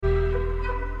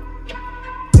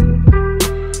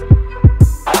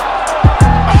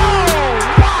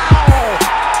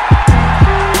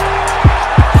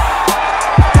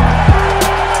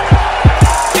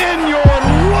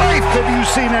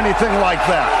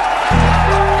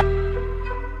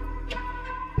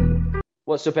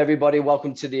What's up, everybody?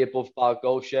 Welcome to the Above Par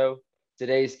Golf Show.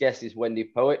 Today's guest is Wendy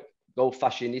Poet, golf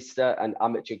fashionista and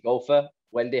amateur golfer.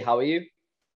 Wendy, how are you?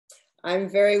 I'm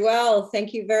very well.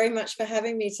 Thank you very much for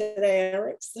having me today,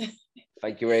 Alex.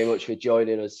 Thank you very much for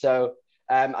joining us. So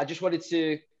I just wanted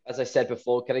to, as I said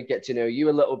before, kind of get to know you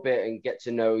a little bit and get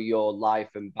to know your life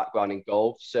and background in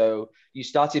golf. So you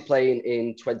started playing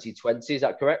in 2020, is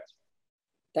that correct?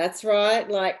 That's right.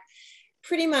 Like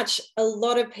pretty much a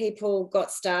lot of people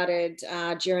got started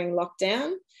during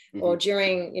lockdown or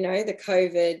during, the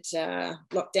COVID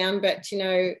lockdown. But,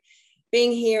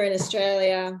 being here in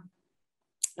Australia,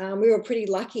 we were pretty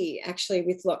lucky actually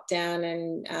with lockdown,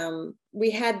 and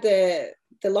we had the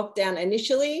lockdown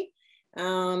initially.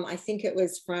 I think it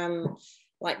was from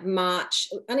like March,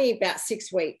 only about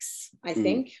 6 weeks, I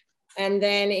think. And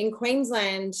then in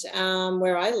Queensland,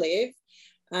 where I live,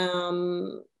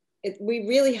 we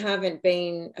really haven't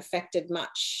been affected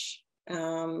much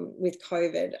with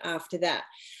COVID after that.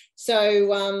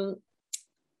 So,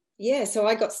 so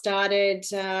I got started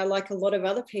like a lot of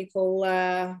other people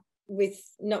with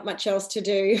not much else to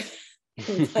do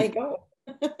and play golf.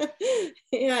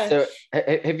 Yeah. So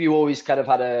have you always kind of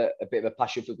had a bit of a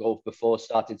passion for golf before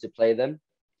starting to play then?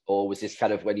 Or was this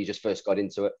kind of when you just first got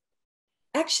into it?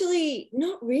 Actually,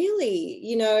 not really.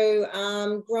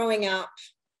 Growing up,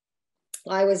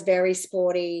 I was very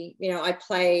sporty. I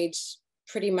played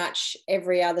pretty much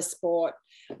every other sport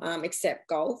except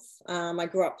golf. I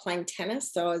grew up playing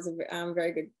tennis, so I was a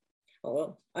very good,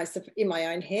 in my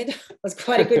own head, I was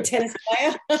quite a good tennis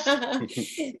player.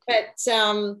 But,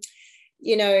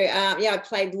 I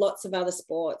played lots of other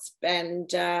sports,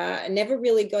 and I never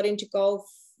really got into golf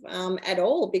at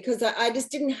all because I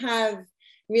just didn't have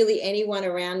really anyone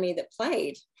around me that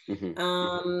played.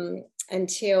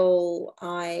 Until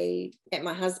I met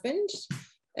my husband,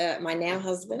 my now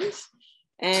husband.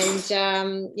 And,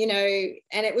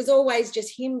 and it was always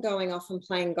just him going off and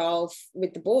playing golf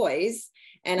with the boys.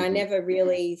 And I never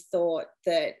really thought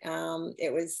that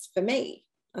it was for me.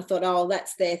 I thought, oh,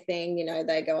 that's their thing.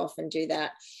 They go off and do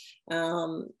that.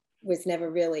 Was never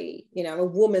really, a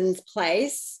woman's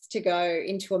place to go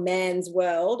into a man's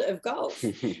world of golf.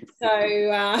 So,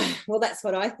 that's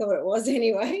what I thought it was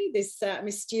anyway, this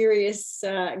mysterious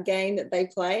game that they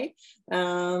play.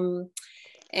 One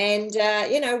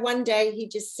day he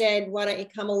just said, why don't you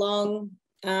come along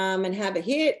and have a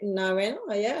hit? And I went,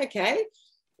 oh, yeah, okay.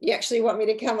 You actually want me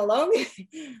to come along?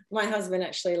 My husband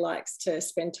actually likes to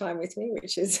spend time with me,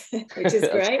 which is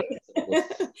great.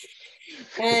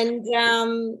 And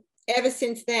ever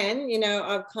since then,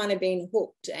 I've kind of been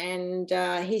hooked. And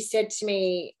he said to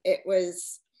me, it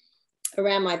was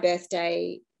around my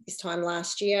birthday this time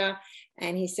last year.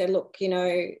 And he said, look,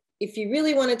 if you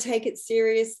really want to take it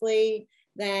seriously,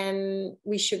 then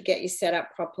we should get you set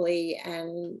up properly.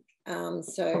 And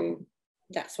so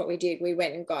that's what we did. We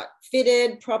went and got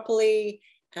fitted properly.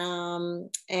 And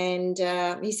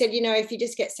he said, if you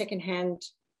just get secondhand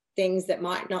things that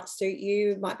might not suit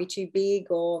you, might be too big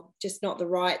or just not the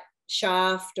right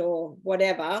shaft or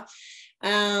whatever,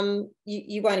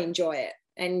 you won't enjoy it,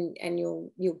 and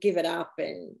you'll give it up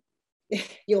and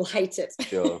you'll hate it.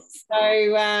 Sure.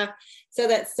 So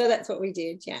that's what we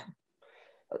did.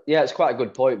 Yeah, it's quite a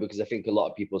good point, because I think a lot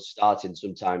of people starting,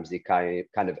 sometimes they kind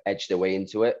of edge their way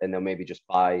into it, and they'll maybe just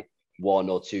buy one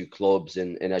or two clubs,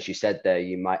 and as you said there,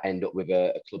 you might end up with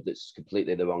a club that's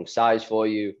completely the wrong size for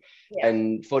you.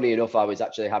 And funny enough, I was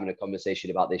actually having a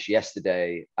conversation about this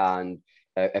yesterday, and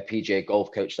a PGA golf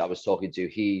coach that I was talking to,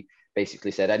 he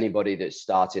basically said anybody that's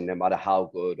starting, no matter how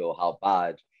good or how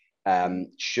bad,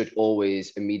 should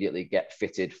always immediately get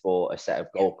fitted for a set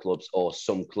of golf clubs or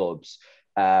some clubs,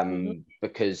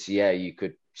 because you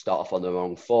could start off on the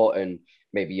wrong foot, and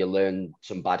maybe you learn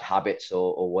some bad habits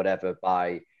or whatever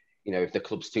by, if the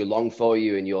club's too long for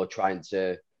you and you're trying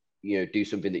to, do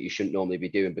something that you shouldn't normally be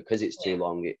doing because it's too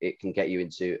long, it can get you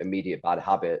into immediate bad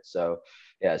habits. So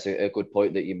yeah, it's a good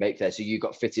point that you make there. So you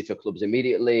got fitted for clubs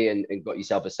immediately and got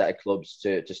yourself a set of clubs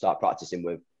to start practicing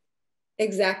with.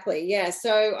 Exactly. Yeah.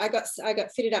 So I got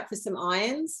fitted up for some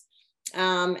irons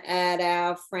at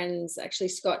our friends. Actually,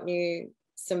 Scott knew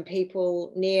some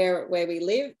people near where we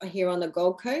live here on the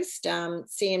Gold Coast,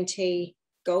 CMT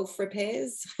Golf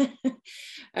Repairs.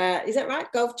 Is that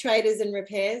right? Golf Traders and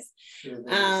Repairs. They're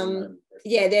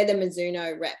the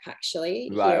Mizuno rep actually,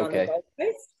 right, here okay. on the Gold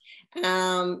Coast,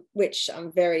 which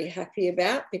I'm very happy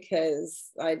about because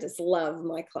I just love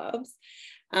my clubs.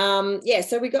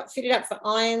 So we got fitted up for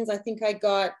irons. I think I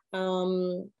got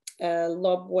a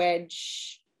lob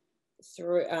wedge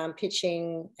through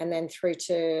pitching and then through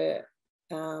to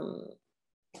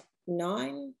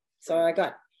 9 So I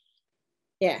got,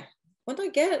 what did I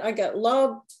get? I got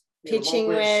lob, pitching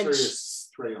wedge.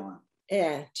 3 iron.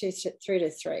 Yeah, 3 to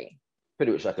 3.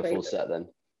 Pretty much like a full set then.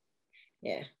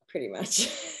 Yeah, pretty much.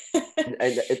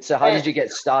 and so how did you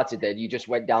get started then? You just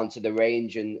went down to the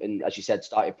range and as you said,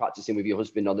 started practicing with your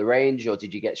husband on the range, or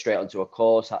did you get straight onto a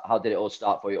course? How did it all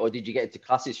start for you? Or did you get into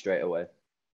classes straight away?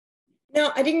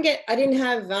 No, I didn't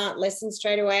have lessons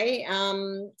straight away.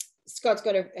 Scott's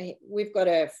we've got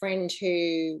a friend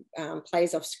who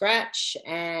plays off scratch,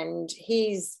 and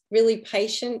he's really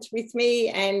patient with me,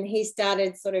 and he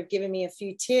started sort of giving me a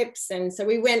few tips. And so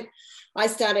I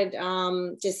started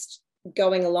just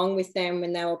going along with them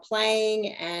when they were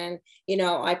playing, and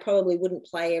I probably wouldn't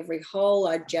play every hole.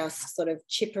 I'd just sort of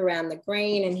chip around the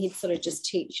green, and he'd sort of just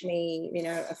teach me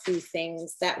a few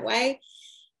things that way.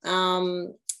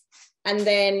 And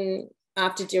then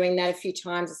after doing that a few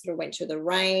times, I sort of went to the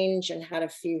range and had a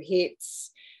few hits.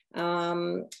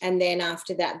 And then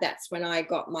after that, that's when I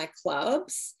got my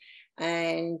clubs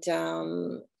and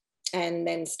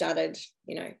then started,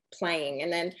 playing.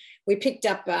 And then we picked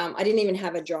up, I didn't even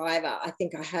have a driver. I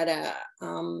think I had a,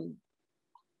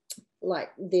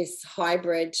 like this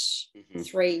hybrid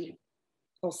 3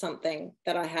 or something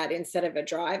that I had instead of a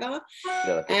driver.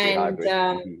 Yeah, like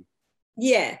a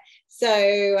yeah, so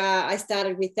I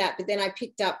started with that, but then I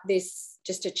picked up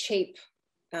just a cheap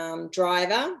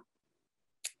driver.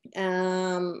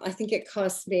 I think it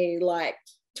cost me like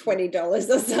 $20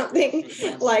 or something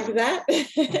like that.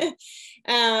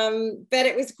 But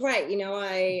it was great.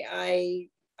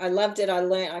 I loved it. I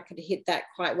learned I could hit that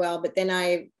quite well, but then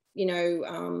a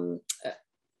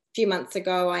few months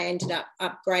ago, I ended up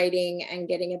upgrading and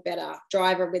getting a better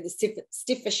driver with a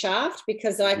stiffer shaft,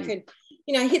 because I could,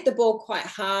 hit the ball quite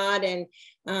hard. And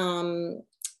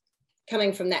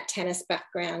coming from that tennis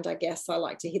background, I guess I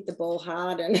like to hit the ball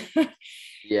hard. And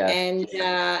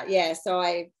so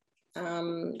I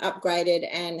upgraded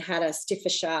and had a stiffer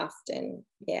shaft, and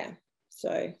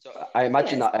So I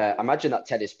imagine that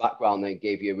tennis background then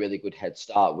gave you a really good head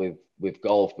start with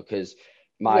golf, because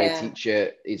my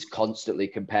teacher is constantly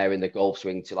comparing the golf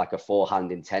swing to like a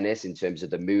forehand in tennis in terms of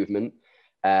the movement.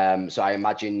 So I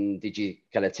imagine, did you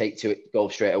kind of take to it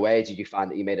golf straight away? Did you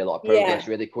find that you made a lot of progress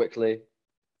really quickly?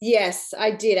 Yes, I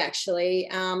did actually.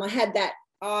 I had that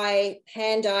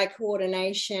hand-eye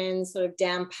coordination sort of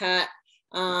down pat.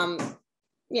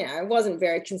 It wasn't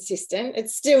very consistent.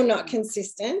 It's still not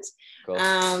consistent.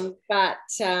 But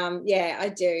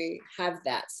I do have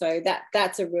that. So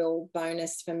that's a real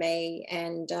bonus for me.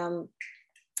 And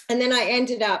then I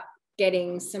ended up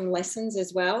getting some lessons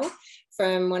as well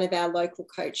from one of our local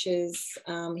coaches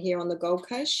here on the Gold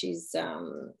Coast. She's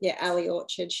Ali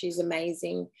Orchard. She's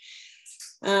amazing.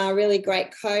 Really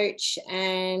great coach.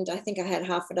 And I think I had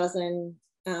half a dozen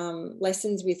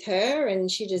lessons with her, and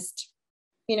she just,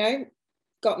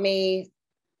 got me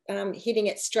hitting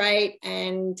it straight.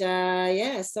 And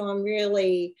so I'm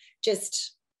really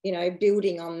just,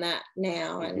 building on that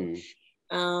now. And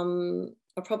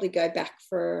I'll probably go back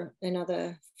for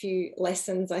another few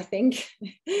lessons, I think.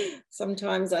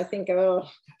 Sometimes I think,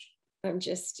 I'm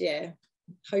just,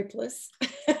 hopeless.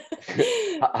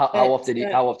 How often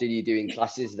are you doing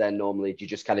classes then normally? Do you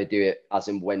just kind of do it as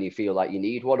and when you feel like you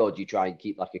need one, or do you try and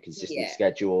keep like a consistent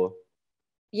schedule?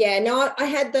 Yeah, no, I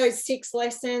had those 6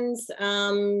 lessons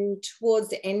towards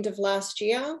the end of last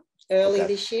year, early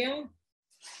this year.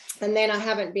 And then I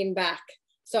haven't been back.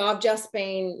 So I've just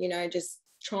been, just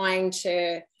trying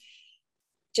to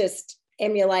just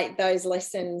emulate those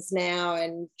lessons now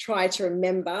and try to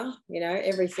remember,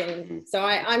 everything. So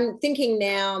I'm thinking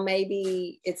now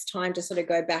maybe it's time to sort of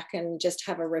go back and just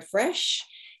have a refresh.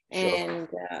 And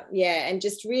and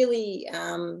just really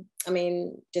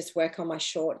just work on my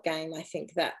short game. I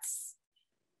think that's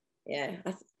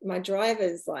my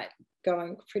driver's like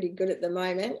going pretty good at the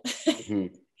moment.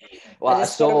 Well, I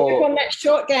saw work on that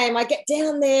short game. I get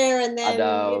down there and then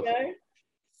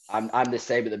I'm the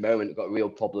same at the moment. I've got a real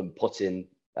problem putting,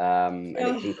 and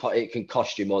it can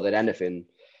cost you more than anything.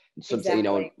 Something,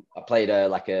 I played a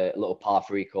little par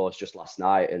 3 course just last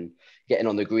night, and getting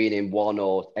on the green in 1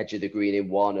 or edge of the green in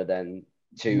 1, and then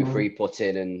 2, 3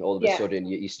 putting, and all of a sudden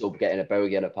you're still getting a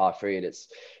bogey on a par 3, and it's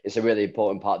a really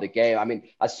important part of the game. I mean,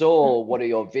 I saw one of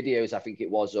your videos, I think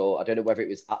it was, or I don't know whether it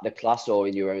was at the class or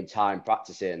in your own time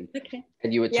practicing,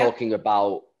 and you were talking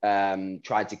about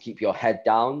trying to keep your head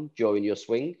down during your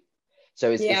swing. So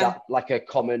is that like a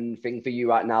common thing for you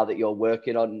right now that you're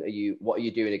working on? What are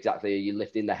you doing exactly? Are you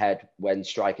lifting the head when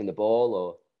striking the ball,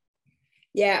 or?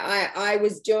 Yeah, I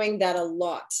was doing that a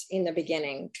lot in the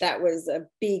beginning. That was a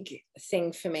big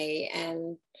thing for me.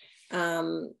 And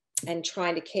and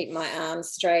trying to keep my arms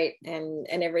straight and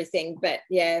everything. But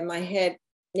yeah, my head,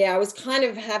 yeah, I was kind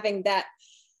of having that.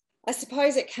 I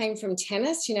suppose it came from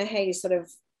tennis, you know, how you sort of,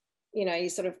 you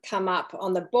sort of come up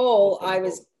on the ball.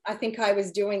 I think I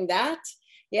was doing that.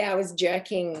 Yeah, I was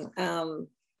jerking.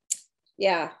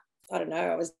 Yeah, I don't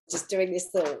know. I was just doing this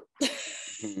little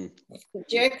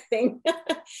jerk thing.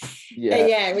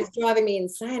 Yeah, it was driving me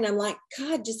insane. I'm like,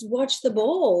 God, just watch the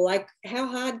ball. Like, how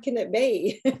hard can it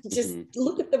be? Just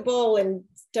look at the ball and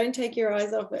don't take your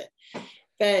eyes off it.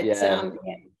 But yeah,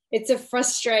 it's a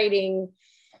frustrating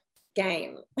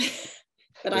game,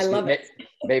 but I love it.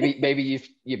 maybe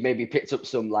you've maybe picked up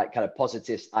some like kind of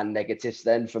positives and negatives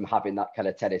then from having that kind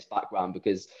of tennis background,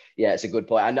 because yeah, it's a good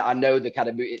point. I know the kind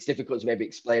of it's difficult to maybe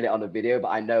explain it on a video, but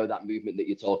I know that movement that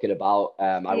you're talking about.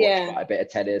 I watch quite a bit of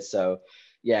tennis, so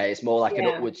yeah, it's more like an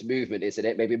upwards movement, isn't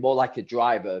it? Maybe more like a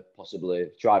driver, possibly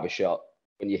driver shot.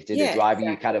 When you're hitting a driver,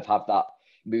 you kind of have that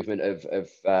movement of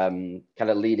kind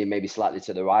of leaning maybe slightly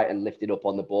to the right and lifting up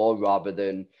on the ball, rather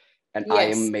than an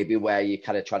iron, maybe where you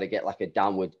kind of try to get like a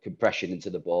downward compression into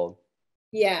the ball.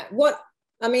 Yeah.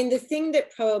 The thing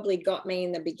that probably got me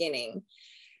in the beginning,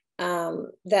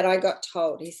 that I got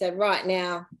told, he said, right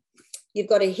now, you've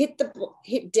got to hit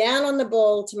down on the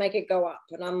ball to make it go up.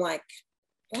 And I'm like,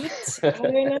 what? I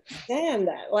don't understand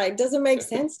that. Like, it doesn't make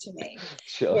sense to me.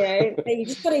 Sure. You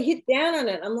just got to hit down on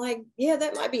it. I'm like, yeah,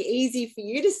 that might be easy for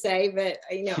you to say, but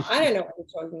I don't know what you're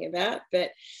talking about.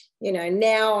 But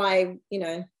now I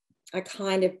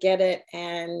kind of get it,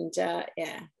 and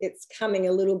it's coming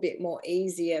a little bit more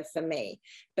easier for me.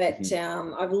 But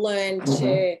I've learned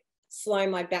to slow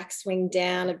my backswing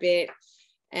down a bit,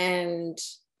 and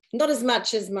not as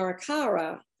much as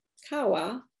Morikawa.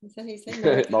 Is that how you say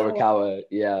Morikawa?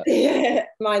 Yeah. Yeah,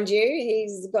 mind you,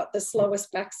 he's got the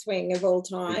slowest backswing of all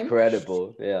time.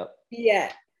 Incredible. Yeah.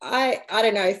 Yeah, I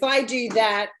don't know. If I do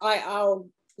that, I'll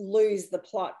lose the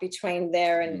plot between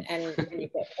there and when you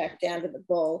get back down to the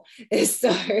ball.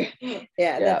 So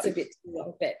that's a bit too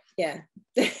long, but yeah,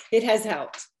 it has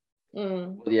helped.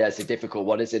 Well, yeah, it's a difficult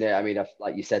one, isn't it? I mean,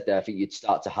 like you said there, I think you'd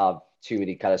start to have too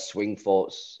many kind of swing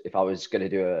thoughts if I was going to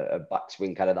do a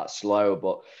backswing kind of that slow.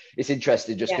 But it's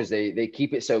interesting just because they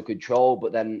keep it so controlled,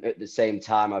 but then at the same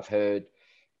time, I've heard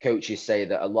coaches say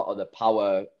that a lot of the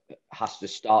power has to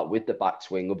start with the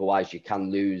backswing, otherwise you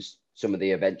can lose some of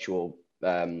the eventual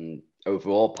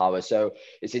overall power. So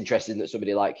it's interesting that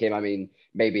somebody like him, I mean,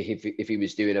 maybe if he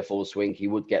was doing a full swing, he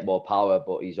would get more power,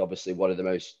 but he's obviously one of the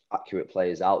most accurate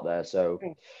players out there. So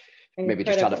maybe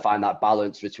just trying to find that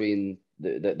balance between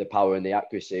the power and the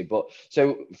accuracy. But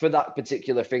so for that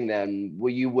particular thing then, were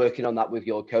you working on that with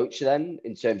your coach then,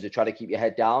 in terms of trying to keep your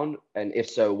head down? And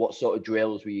if so, what sort of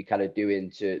drills were you kind of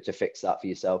doing to fix that for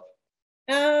yourself?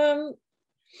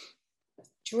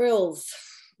 Drills.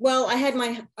 Well,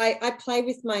 I play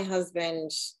with my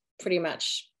husband pretty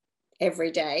much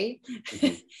every day.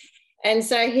 And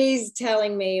so he's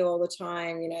telling me all the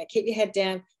time, keep your head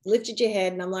down, lifted your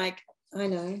head. And I'm like, I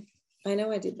know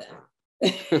I did that.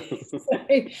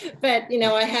 But,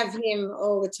 I have him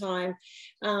all the time.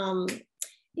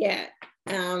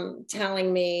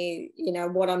 Telling me,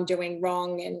 what I'm doing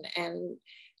wrong, and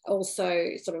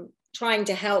also sort of trying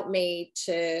to help me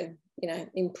to,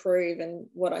 improve and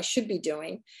what I should be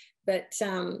doing. But,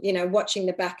 watching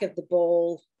the back of the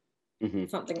ball,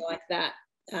 something like that.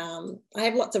 I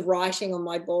have lots of writing on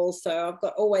my ball, so I've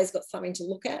always got something to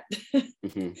look at.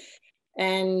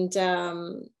 And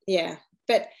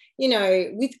but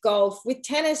with golf, with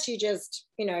tennis, you just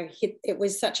it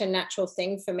was such a natural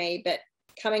thing for me, but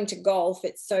coming to golf,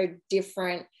 it's so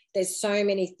different. There's so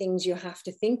many things you have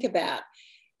to think about.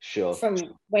 Sure. From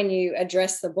when you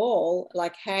address the ball,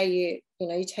 like how you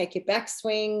take your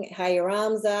backswing, how your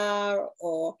arms are,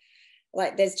 or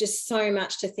like there's just so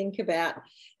much to think about.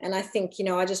 And I think,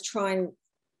 I just try and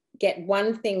get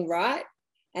one thing right.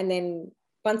 And then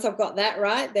once I've got that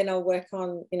right, then I'll work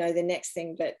on, the next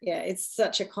thing. But yeah, it's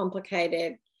such a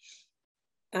complicated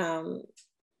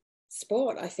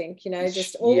sport, I think,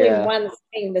 just all in one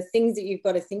thing. The things that you've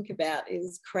got to think about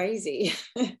is crazy.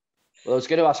 Well, I was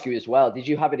going to ask you as well, did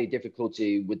you have any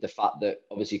difficulty with the fact that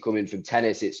obviously coming from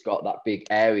tennis, it's got that big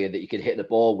area that you can hit the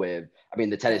ball with? I mean,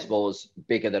 the tennis ball is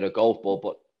bigger than a golf ball,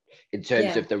 but in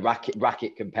terms of the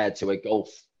racket compared to a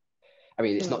golf, I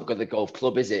mean, it's not got the golf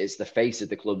club, is it? It's the face of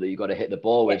the club that you've got to hit the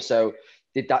ball with. So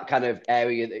did that kind of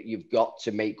area that you've got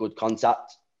to make good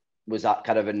contact, was that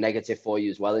kind of a negative for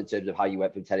you as well in terms of how you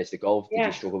went from tennis to golf? Did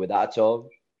you struggle with that at all?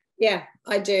 Yeah,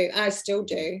 I do. I still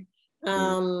do.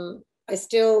 I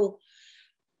still...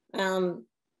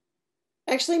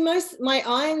 actually, my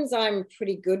irons I'm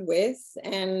pretty good with,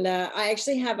 and I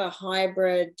actually have a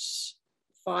hybrid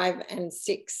 5 and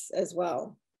 6 as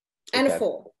well, and Okay.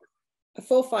 a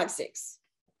 4, 5, 6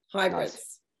 hybrids.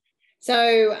 Nice.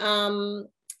 So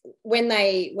when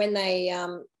they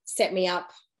set me up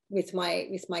with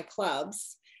my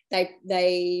clubs,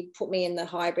 they put me in the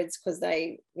hybrids because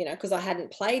because I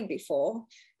hadn't played before.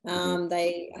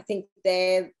 I think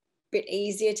they're a bit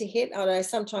easier to hit, although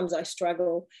sometimes I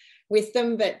struggle with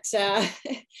them, but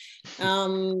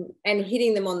and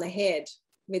hitting them on the head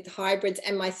with hybrids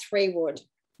and my 3-wood.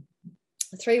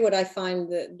 3-wood I find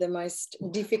the most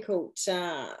difficult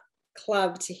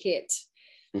club to hit.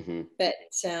 But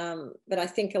I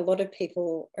think a lot of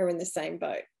people are in the same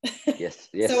boat. Yes,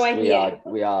 So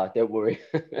we are. Don't worry.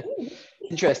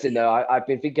 Interesting though. I've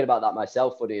been thinking about that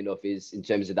myself. Funny enough, is in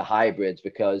terms of the hybrids,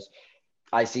 because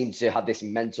I seem to have this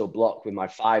mental block with my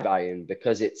 5-iron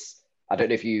because it's. I don't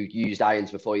know if you used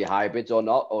irons before your hybrids or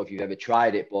not, or if you've ever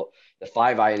tried it, but the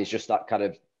 5-iron is just that kind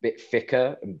of bit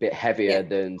thicker and bit heavier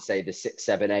than say the 6,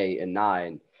 7, 8, and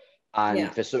 9.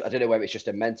 And for some, I don't know whether it's just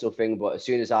a mental thing, but as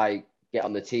soon as I get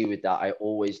on the tee with that, I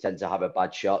always tend to have a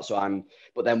bad shot.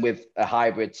 But then with a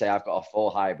hybrid, say I've got a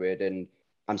 4 hybrid, and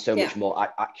I'm so much more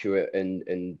accurate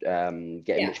and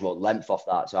getting much more length off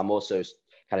that. So I'm also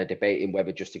kind of debating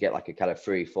whether just to get like a kind of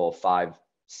 3, 4, 5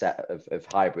 set of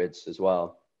hybrids as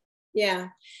well. Yeah,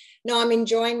 no, I'm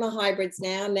enjoying my hybrids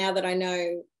now that I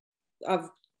know I've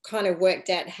kind of worked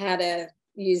out how to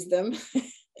use them.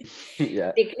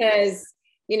 Yeah. Because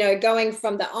going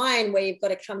from the iron where you've got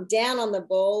to come down on the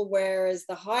ball, whereas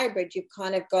the hybrid, you've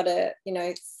kind of got to,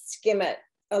 skim it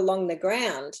along the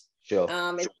ground. Sure.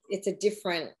 It's a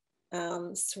different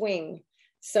swing.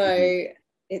 So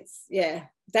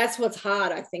that's what's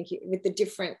hard, I think, with the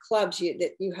different clubs,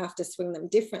 that you have to swing them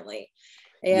differently.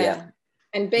 Yeah.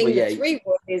 And being the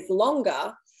 3-wood is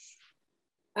longer.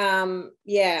 I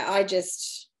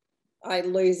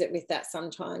lose it with that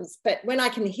sometimes. But when I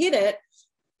can hit it,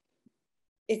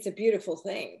 it's a beautiful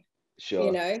thing.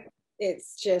 Sure.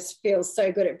 It's just feels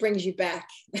so good. It brings you back.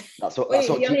 That's what keeps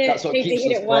us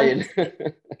playing.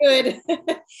 Good.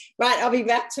 Right, I'll be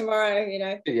back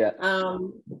tomorrow, Yeah.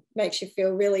 Makes you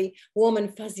feel really warm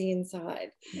and fuzzy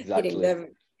inside. Exactly.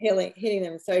 Hitting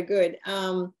them so good.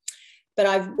 But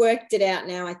I've worked it out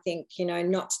now, I think,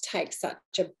 not to take such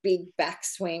a big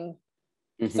backswing.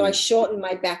 So I shortened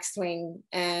my backswing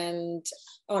and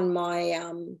on my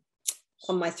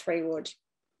 3-wood,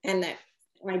 and that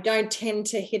I don't tend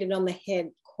to hit it on the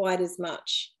head quite as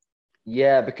much.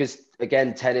 Yeah, because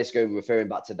again, tennis, referring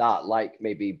back to that, like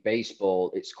maybe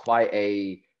baseball, it's quite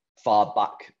a far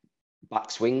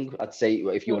backswing, I'd say,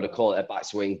 if you want to call it a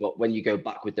backswing. But when you go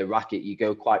back with the racket, you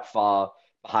go quite far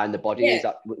behind the body.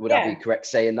 Would I be correct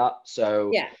saying that?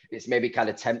 So it's maybe kind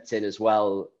of tempting as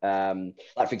well.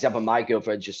 Like for example, my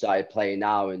girlfriend just started playing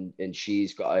now, and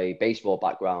she's got a baseball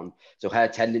background, so her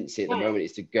tendency at the moment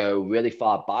is to go really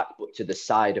far back but to the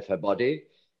side of her body,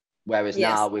 whereas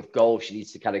now with golf she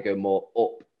needs to kind of go more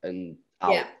up and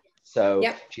out. So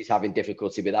she's having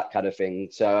difficulty with that kind of thing.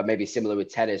 So maybe similar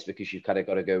with tennis, because you've kind of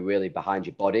got to go really behind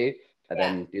your body and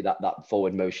then do that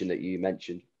forward motion that you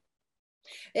mentioned.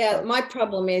 Yeah, my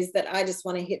problem is that I just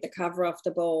want to hit the cover off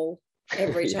the ball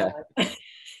every time.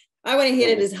 I want to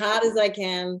hit it as hard as I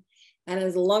can and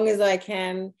as long as I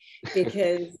can,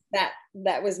 because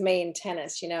that was me in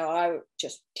tennis. I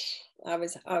was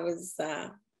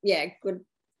good.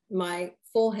 My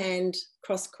forehand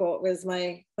cross court was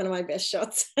one of my best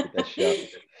shots. Best shot.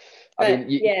 I mean,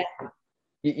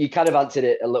 you kind of answered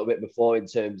it a little bit before in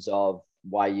terms of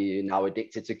why you're now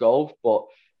addicted to golf, but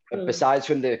besides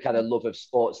from the kind of love of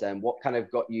sports, then what kind of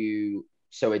got you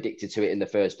so addicted to it in the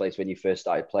first place when you first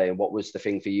started playing? What was the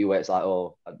thing for you where it's like,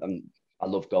 oh, I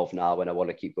love golf now and I want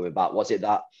to keep going back? Was it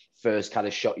that first kind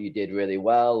of shot you did really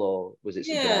well, or was it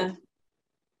something else?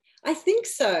 I think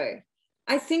so.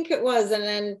 I think it was. And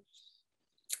then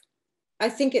I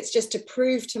think it's just to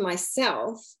prove to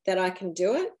myself that I can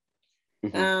do it.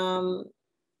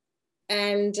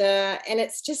 And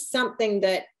it's just something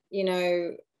that,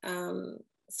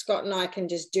 Scott and I can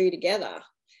just do together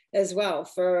as well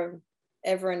for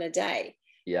ever and a day.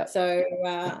 Yeah. So,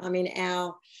 I mean,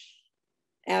 our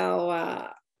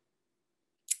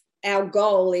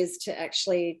goal is to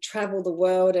actually travel the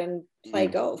world and play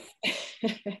golf.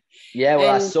 Yeah,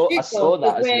 well, I saw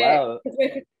that as well.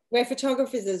 We're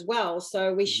photographers as well,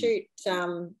 so we shoot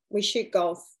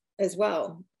golf as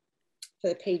well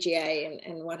for the PGA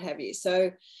and what have you.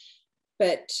 So,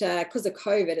 but because of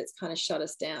COVID, it's kind of shut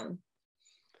us down.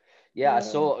 Yeah, I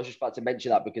was just about to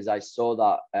mention that because I saw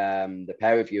that the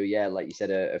pair of you, like you said,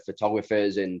 are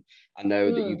photographers, and I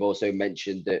know that you've also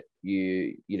mentioned that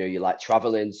you like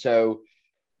traveling. So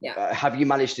Yeah. Have you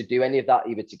managed to do any of that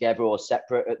either together or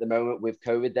separate at the moment with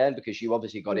COVID then? Because you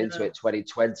obviously got into it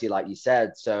 2020, like you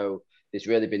said. So there's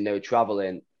really been no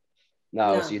traveling.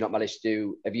 No, so you've not managed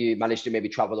to have you managed to maybe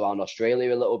travel around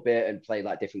Australia a little bit and play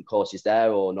like different courses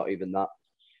there, or not even that?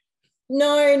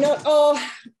 No,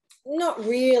 not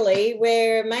really.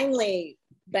 We're mainly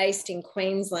based in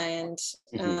Queensland.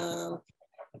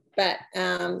 But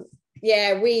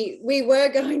yeah, we were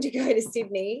going to go to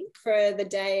Sydney for the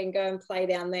day and go and play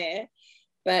down there,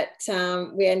 but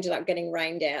we ended up getting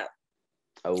rained out.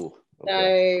 Oh,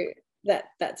 okay. So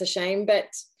that's a shame. But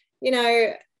you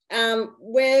know,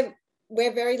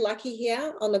 we're very lucky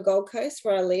here on the Gold Coast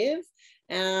where I live.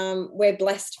 We're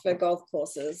blessed for golf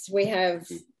courses. We have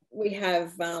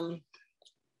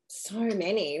so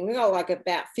many. We've got like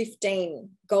about 15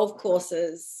 golf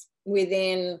courses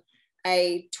within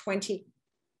a 20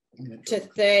 to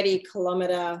 30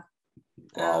 kilometer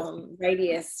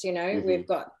radius. You know, we've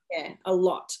got a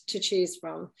lot to choose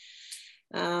from.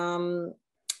 And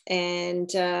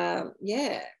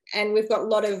we've got a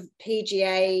lot of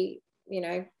PGA, you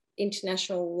know,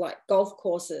 international like golf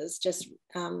courses just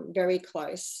very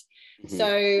close. So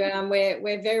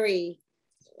we're very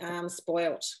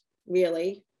spoilt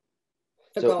really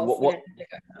for golf.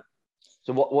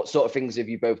 So what sort of things have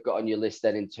you both got on your list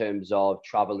then in terms of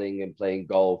traveling and playing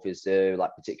golf? Is there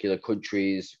like particular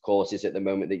countries, courses at the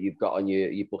moment that you've got on your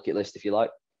bucket list, if you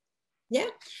like? Yeah,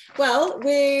 well,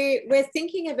 we're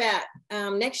thinking about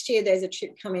next year. There's a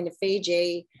trip coming to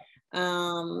Fiji.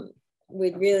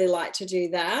 We'd really like to do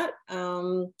that.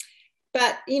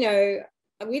 But, you know,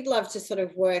 we'd love to sort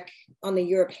of work on the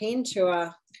European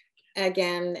tour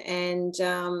again and,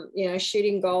 you know,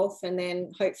 shooting golf and then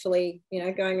hopefully, you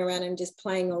know, going around and just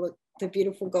playing all the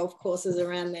beautiful golf courses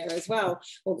around there as well,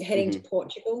 or heading to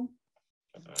Portugal.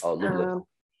 Oh, lovely.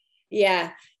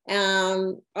 Yeah.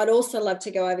 I'd also love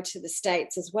to go over to the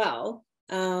States as well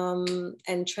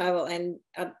and travel, and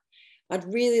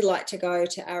I'd really like to go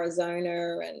to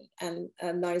Arizona and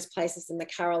those places in the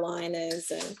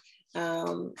Carolinas and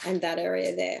that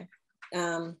area there,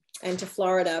 and to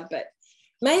Florida, but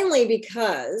mainly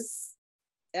because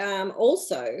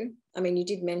also, I mean, you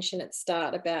did mention at the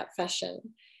start about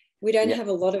fashion. We don't have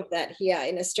a lot of that here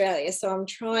in Australia. So I'm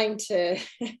trying to,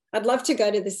 I'd love to go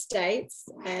to the States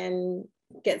and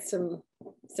get some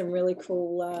really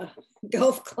cool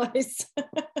golf clothes.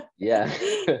 Yeah,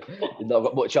 you've not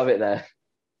got much of it there.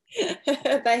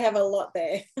 They have a lot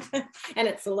there and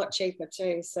it's a lot cheaper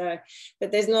too. So,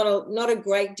 but there's not a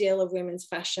great deal of women's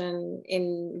fashion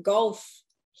in golf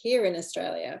here in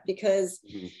Australia because,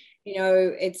 you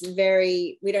know,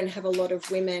 we don't have a lot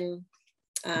of women.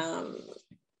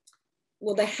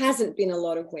 Well, there hasn't been a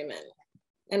lot of women.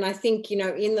 And I think, you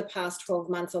know, in the past 12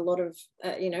 months, a lot of,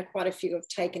 you know, quite a few have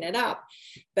taken it up.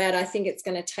 But I think it's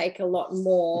going to take a lot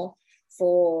more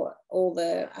for all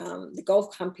the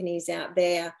golf companies out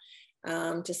there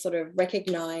to sort of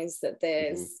recognize that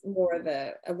there's more of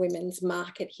a women's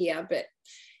market here. But,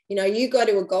 you know, you go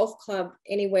to a golf club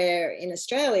anywhere in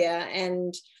Australia,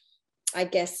 and I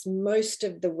guess most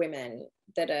of the women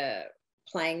that are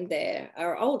playing there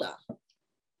are older.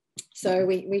 So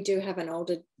we do have an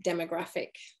older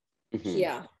demographic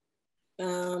here.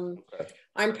 I'm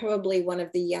probably one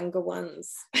of the younger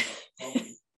ones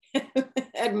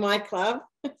at my club.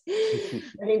 I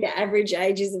think the average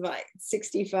age is about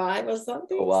 65 or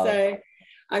something. Oh, wow. So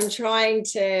I'm trying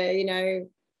to, you know,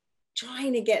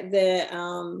 get that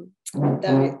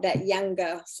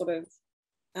younger sort of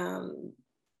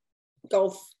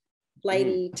golf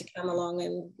lady to come along.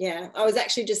 And yeah, I was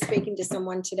actually just speaking to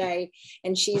someone today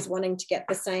and she's wanting to get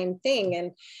the same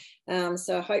thing, and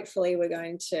so hopefully we're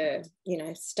going to, you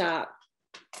know, start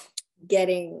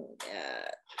getting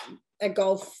a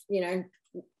golf, you know,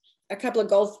 a couple of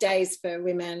golf days for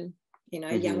women, you know,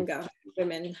 younger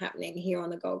women happening here on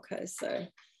the Gold Coast. So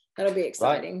that'll be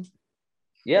exciting. Right.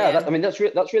 Yeah. I mean, that's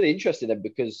really interesting then,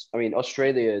 because I mean,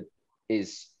 Australia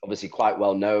is obviously quite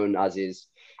well known, as is,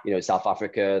 you know, South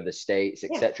Africa, the States,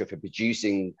 etc., for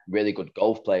producing really good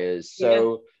golf players.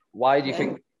 So why do you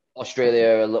think Australia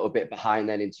are a little bit behind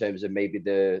then in terms of maybe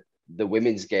the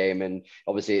women's game? And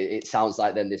obviously it sounds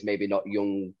like then there's maybe not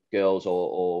young girls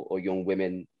or young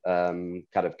women kind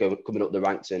of coming up the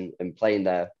ranks and playing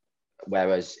there,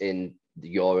 whereas in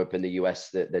Europe and the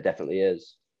US there definitely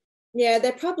is. Yeah,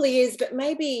 there probably is, but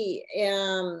maybe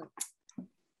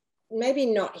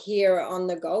not here on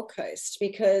the Gold Coast,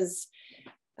 because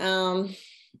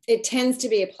it tends to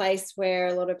be a place where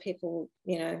a lot of people,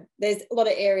 you know, there's a lot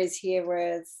of areas here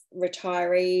where it's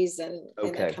retirees and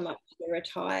they come up to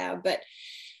retire. But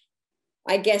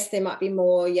I guess there might be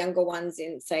more younger ones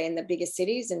in, say, in the bigger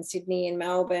cities, in Sydney and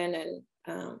Melbourne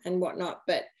and whatnot.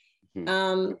 But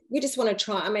we just want to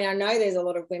try. I mean, I know there's a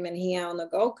lot of women here on the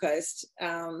Gold Coast,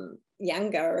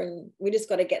 younger, and we just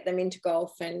got to get them into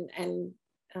golf and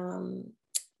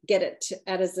get it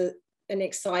as an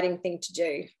exciting thing to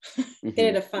do.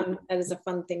 Get it as a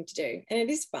fun thing to do, and it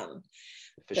is fun.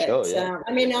 For sure, yeah.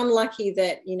 I mean, I'm lucky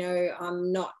that, you know,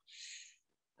 I'm not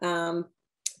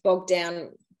bogged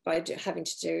down by having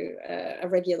to do a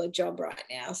regular job right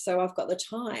now. So I've got the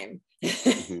time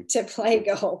to play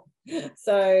golf.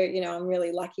 So, you know, I'm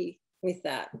really lucky with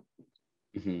that.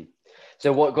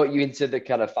 So what got you into the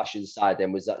kind of fashion side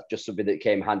then? Was that just something that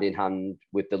came hand in hand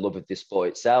with the love of the sport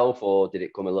itself, or did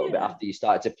it come a little bit after you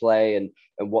started to play? And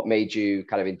what made you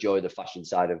kind of enjoy the fashion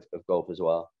side of golf as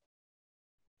well?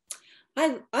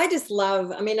 I just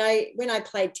love, I mean, when I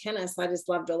played tennis, I just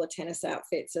loved all the tennis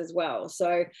outfits as well.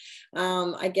 So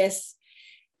I guess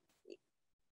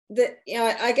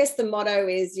the motto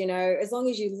is, you know, as long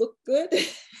as you look good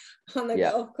on the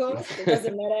golf course, it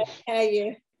doesn't matter how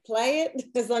you play it,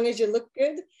 as long as you look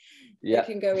good. You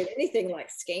can go with anything like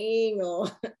skiing or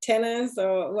tennis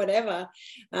or whatever.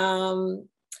 But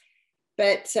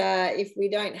if we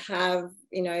don't have,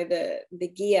 you know, the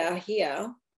gear here,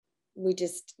 we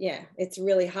just, it's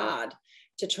really hard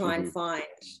to try and find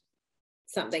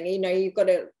something. You know, you've got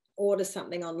to order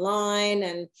something online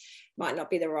and might not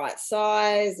be the right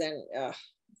size, and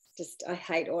I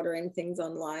hate ordering things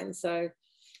online. So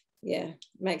it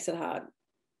makes it hard.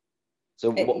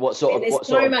 So what sort of, there's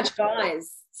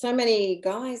so many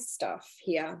guys stuff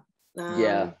here.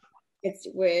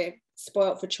 We're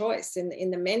spoiled for choice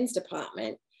in the men's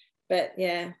department, but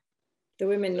the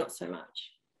women not so much.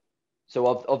 So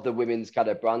of the women's kind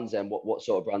of brands, then what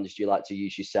sort of brands do you like to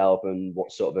use yourself, and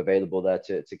what's sort of available there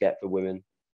to get for women?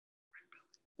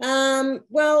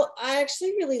 Well, I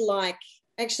actually really like,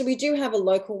 we do have a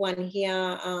local one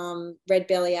here, Red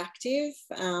Belly Active.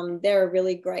 They're a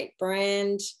really great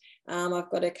brand. I've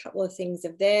got a couple of things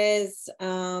of theirs.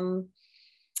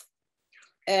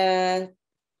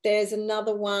 There's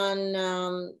another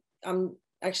one.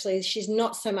 She's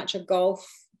not so much a golf,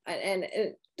 and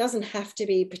it doesn't have to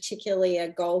be particularly a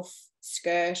golf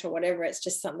skirt or whatever. It's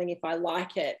just something, if I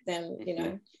like it, then, you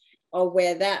know, I'll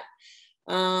wear that.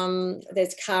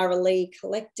 There's Cara Lee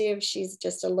Collective. She's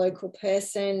just a local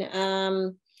person.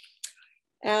 I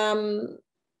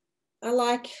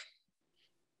like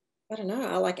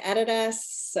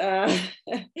Adidas,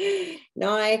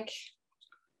 Nike.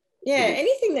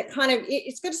 Anything that kind of,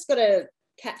 it's just got to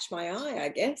catch my eye, I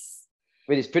guess.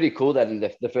 I mean, it's pretty cool then.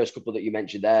 The first couple that you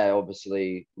mentioned there,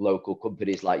 obviously local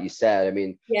companies, like you said. I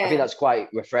mean, I think that's quite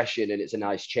refreshing, and it's a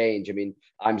nice change. I mean,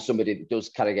 I'm somebody that does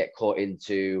kind of get caught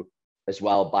into as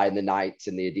well buying the Nikes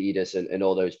and the Adidas and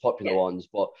all those popular ones.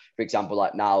 But for example,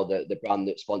 like now the brand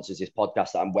that sponsors this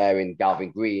podcast that I'm wearing,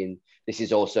 Galvin Green, this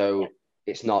is also,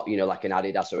 it's not, you know, like an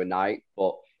Adidas or a Nike,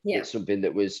 but it's something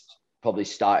that was probably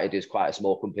started as quite a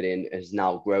small company and has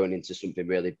now grown into something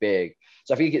really big.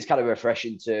 So I think it's kind of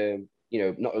refreshing to, you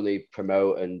know, not only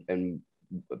promote and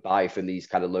buy from these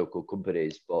kind of local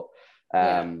companies, but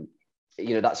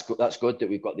you know, that's good that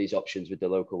we've got these options with the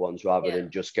local ones rather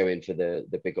than just going for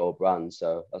the big old brands.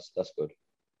 So that's good.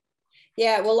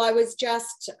 Yeah, well, I was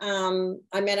just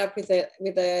I met up with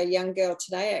a young girl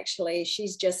today. Actually,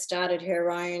 she's just started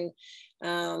her own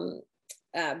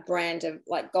brand of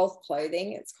like golf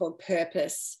clothing. It's called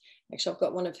Purpose. Actually, I've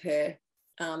got one of her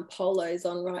polos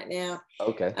on right now.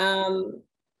 Okay.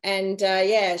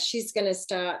 She's going to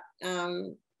start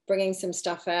bringing some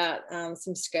stuff out,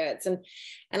 some skirts, and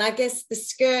I guess the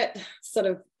skirt sort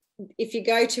of, if you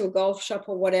go to a golf shop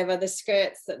or whatever, the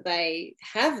skirts that they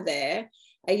have there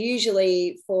are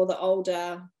usually for the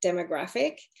older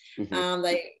demographic.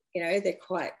 They're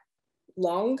quite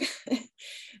long.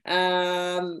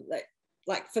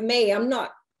 Like for me, I'm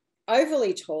not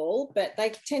overly tall, but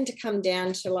they tend to come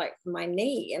down to like my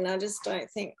knee, and I just don't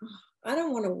think, I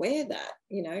don't want to wear that,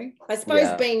 you know. I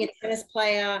suppose being a tennis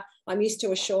player, I'm used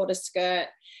to a shorter skirt,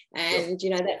 and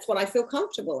you know, that's what I feel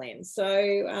comfortable in.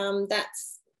 So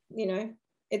that's, you know,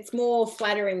 it's more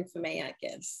flattering for me, I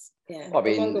guess. Yeah. I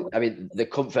mean, the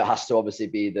comfort has to obviously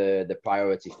be the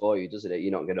priority for you, doesn't it?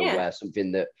 You're not going to wear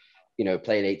something that, you know,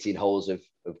 playing 18 holes of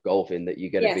golfing that you're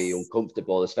going to be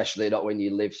uncomfortable, especially not when you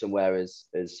live somewhere as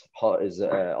hot as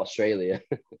Australia.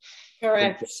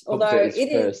 Correct. Although it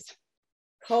is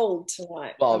cold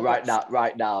tonight. Well, right now,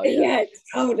 it's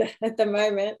cold at the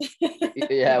moment.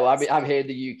 Well, I mean, I'm here in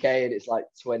the UK and it's like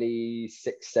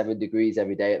 7 degrees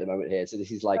every day at the moment here. So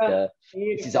this is like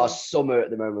this is our summer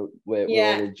at the moment. We're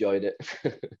all enjoying it.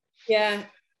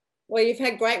 Well, you've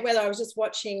had great weather. I was just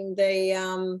watching the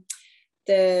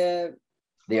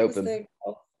Open.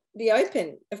 The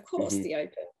Open, of course, Mm-hmm. the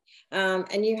Open.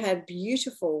 And you had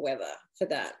beautiful weather for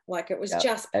that. Like, it was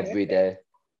just perfect. every day.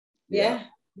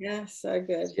 Yeah, so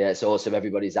good. Yeah, it's awesome.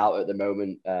 Everybody's out at the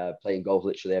moment playing golf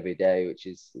literally every day, which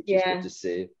is good to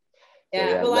see.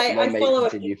 Yeah, so, well, I follow a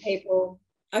few people.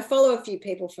 I follow a few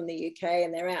people from the UK,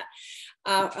 and they're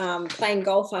out playing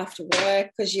golf after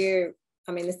work, because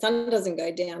the sun doesn't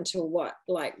go down till what,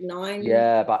 like 9?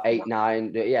 Yeah, about 8,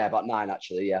 9. Yeah, about 9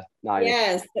 actually. Yeah, 9.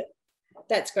 Yes,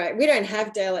 that's great. We don't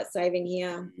have daylight saving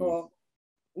here, or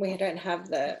we don't have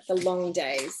the long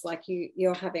days like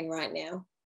you're having right now.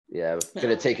 Yeah, we're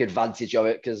going to take advantage of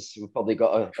it, because we've probably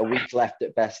got a week left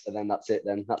at best, and then that's it.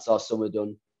 Then that's our summer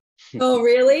done. Oh,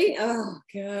 really? Oh,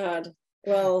 God.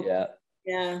 Well,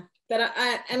 yeah. But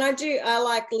I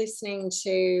like listening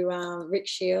to Rick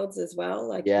Shields as well.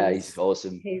 Like, he's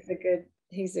awesome. He's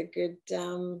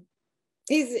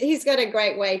got a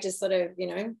great way to sort of,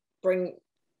 bring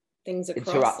things across.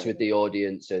 Interact with the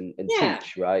audience and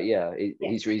teach, right? Yeah,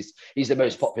 he's the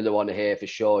most popular one here for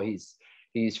sure.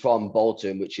 He's from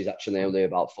Bolton, which is actually only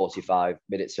about 45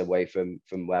 minutes away from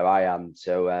where I am.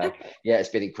 So it's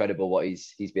been incredible what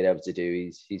he's been able to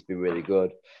do. He's been really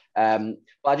good. But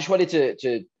I just wanted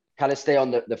to kind of stay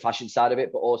on the fashion side of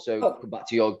it, but also come back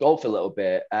to your golf a little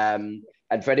bit. And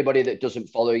for anybody that doesn't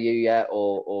follow you yet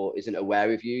or isn't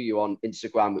aware of you, you're on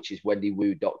Instagram, which is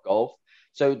wendywu.golf.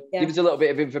 So give us a little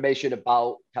bit of information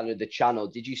about kind of the channel.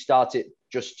 Did you start it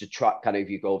just to track kind of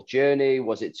your golf journey?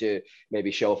 Was it to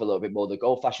maybe show off a little bit more the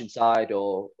golf fashion side,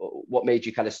 or what made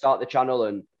you kind of start the channel,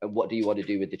 and what do you want to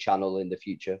do with the channel in the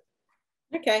future?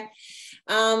 Okay.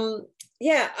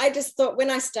 I just thought when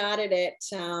I started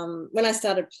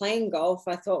playing golf,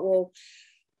 I thought, well,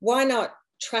 why not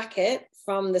track it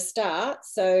from the start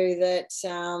so that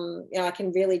I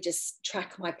can really just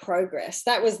track my progress.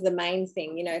 That was the main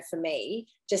thing, for me,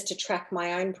 just to track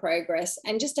my own progress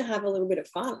and just to have a little bit of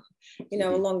fun,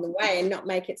 along the way, and not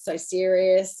make it so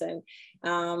serious, and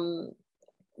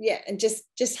and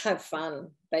just have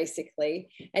fun basically,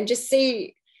 and just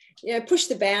see, push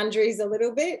the boundaries a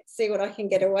little bit, see what I can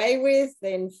get away with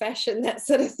in fashion, that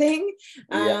sort of thing.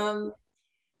 So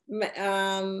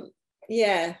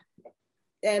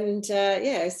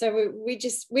we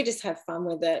just have fun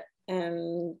with it,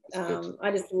 and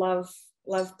I just love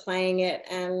playing it,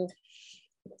 and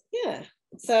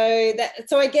so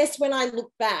I guess when I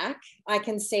look back, I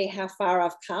can see how far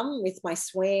I've come with my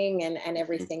swing and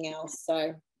everything else.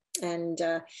 So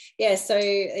a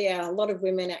lot of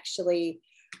women actually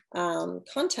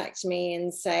contact me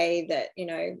and say that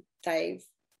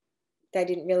they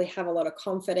didn't really have a lot of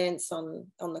confidence on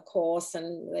the course,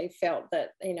 and they felt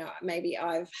that maybe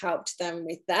I've helped them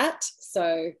with that.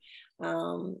 So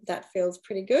that feels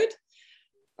pretty good.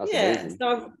 That's amazing.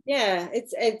 So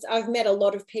it's I've met a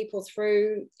lot of people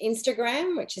through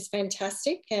Instagram, which is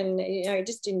fantastic, and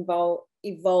just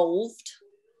evolved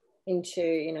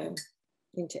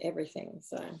into everything.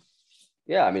 So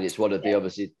it's one of the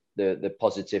obviously the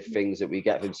positive things that we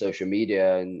get from social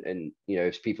media, and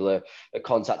if people are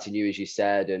contacting you, as you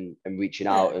said, and reaching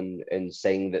out and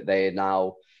saying that they are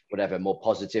now whatever more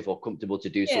positive or comfortable to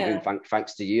do something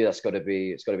thanks to you, it's got to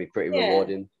be pretty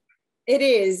rewarding. It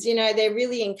is. They're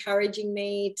really encouraging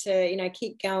me to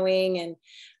keep going,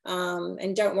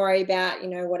 and don't worry about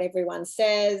what everyone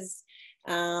says.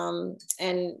 I'm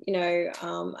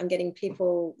getting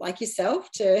people like yourself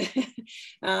to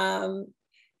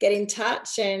get in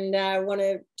touch and want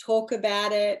to talk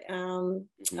about it.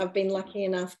 I've been lucky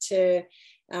enough to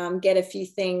get a few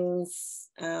things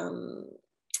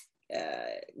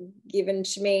given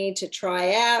to me to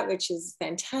try out, which is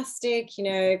fantastic.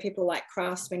 People like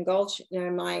Craftsman Golf,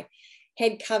 my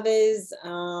head covers,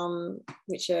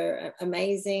 which are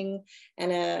amazing.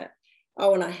 And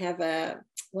and I have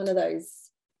one of those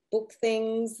book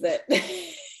things that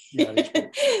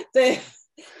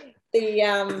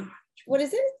what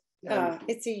is it?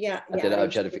 It's a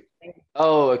yardage.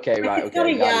 Oh, okay, right. It's not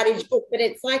a yardage book, but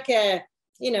it's like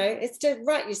it's to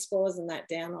write your scores and that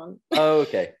down on. Oh,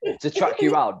 okay. To track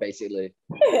you out, basically.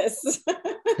 Yes.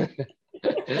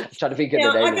 Trying to think of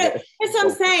the name of it. That's what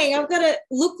I'm saying. I've got to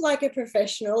look like a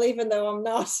professional, even though I'm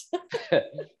not.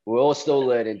 We're all still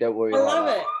learning. Don't worry. I love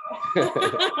it.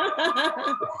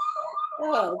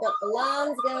 Oh, I've got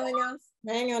alarms going off.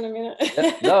 Hang on a minute.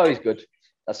 No, he's good.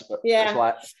 That's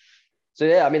why. So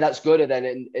that's good. And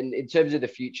then in terms of the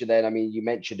future, then you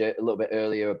mentioned it a little bit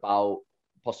earlier about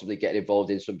possibly getting involved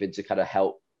in something to kind of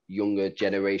help younger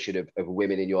generation of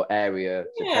women in your area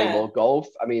to play more golf.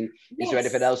 Is there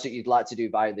anything else that you'd like to do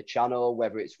via the channel,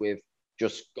 whether it's with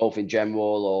just golf in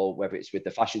general, or whether it's with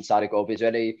the fashion side of golf? Is there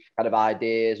any kind of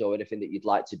ideas or anything that you'd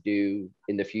like to do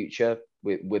in the future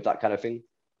with that kind of thing?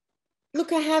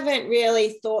 Look, I haven't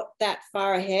really thought that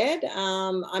far ahead.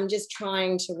 I'm just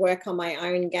trying to work on my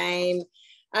own game.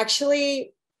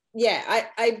 Actually, yeah,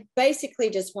 I basically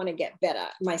just want to get better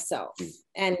myself.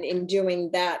 And in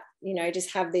doing that, you know,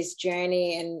 just have this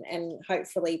journey, and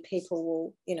hopefully people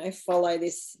will, you know, follow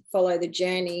the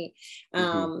journey.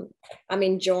 I'm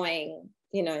enjoying,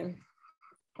 you know,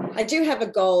 I do have a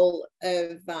goal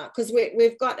of, because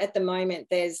we've got at the moment,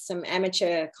 there's some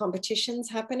amateur competitions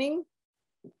happening,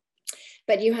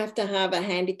 but you have to have a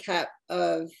handicap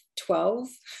of 12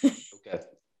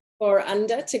 or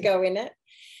under to go in it.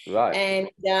 Right.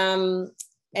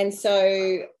 And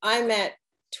so I'm at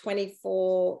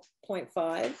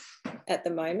 24.5 at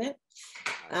the moment.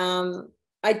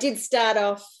 I did start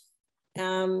off,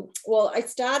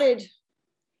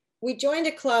 we joined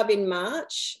a club in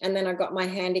March, and then I got my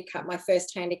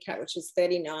first handicap, which was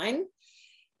 39.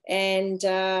 And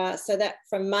so that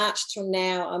from March till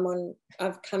now,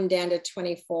 I've come down to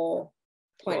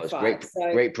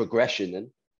 24.5. Great progression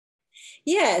then.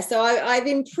 Yeah, so I've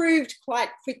improved quite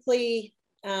quickly,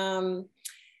 so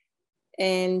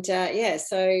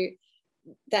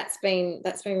that's been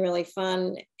really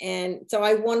fun. And so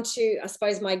I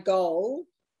suppose my goal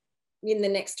in the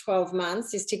next 12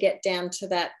 months is to get down to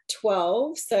that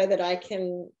 12, so that I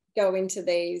can go into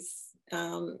these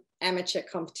amateur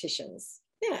competitions.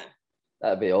 Yeah,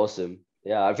 that'd be awesome.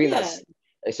 Yeah, I think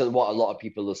it's what a lot of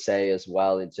people will say as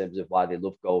well in terms of why they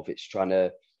love golf. It's trying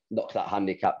to knock that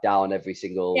handicap down every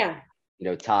single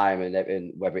time,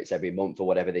 and whether it's every month or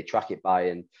whatever they track it by,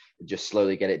 and just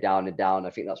slowly get it down and down. I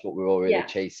think that's what we're all really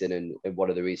chasing, and one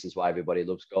of the reasons why everybody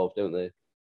loves golf, don't they?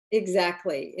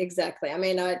 Exactly.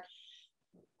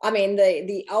 I mean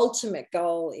the ultimate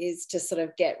goal is to sort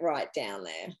of get right down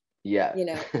there. Yeah, you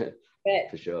know,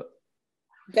 for sure.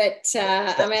 But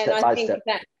I think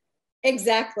that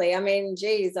exactly. I mean,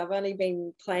 geez, I've only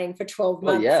been playing for 12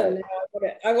 months, and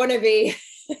I want to be,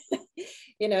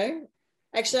 you know.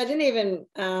 Actually, I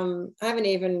haven't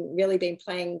even really been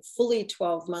playing fully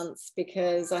 12 months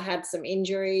because I had some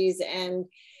injuries and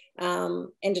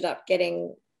ended up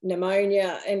getting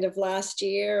pneumonia end of last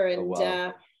year, and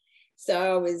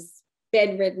so I was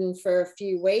bedridden for a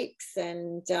few weeks,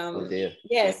 and so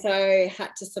I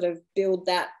had to sort of build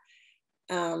that.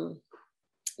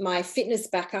 My fitness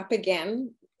back up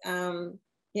again.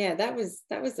 That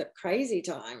was a crazy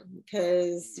time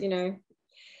because, you know,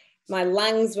 my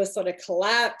lungs were sort of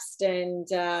collapsed, and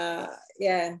I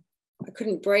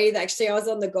couldn't breathe. Actually, I was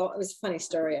on the golf. It was a funny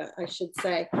story, I should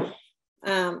say.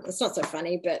 It's not so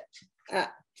funny, but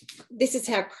this is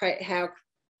how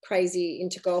crazy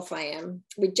into golf I am.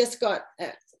 We just got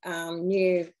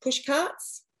new push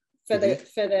carts for the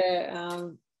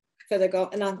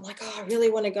golf, and I'm like, I really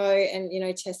want to go and, you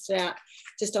know, test it out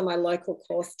just on my local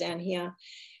course down here.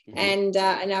 And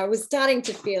I was starting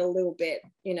to feel a little bit,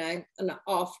 you know,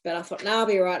 off, but I thought, no, I'll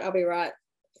be right.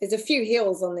 There's a few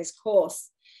hills on this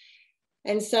course.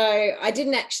 And so I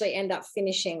didn't actually end up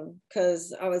finishing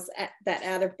because I was that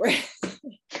out of breath.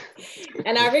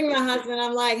 And I ring my husband,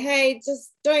 I'm like, hey,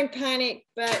 just don't panic,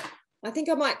 but I think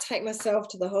I might take myself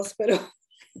to the hospital.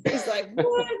 He's like,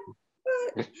 what?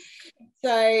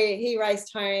 So he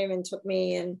raced home and took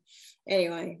me, and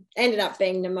anyway, ended up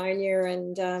being pneumonia,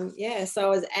 and so I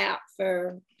was out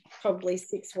for probably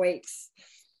 6 weeks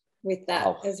with that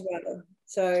as well.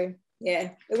 So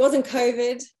yeah, it wasn't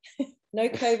COVID. No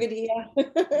COVID here.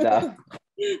 No.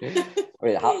 I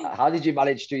mean, how did you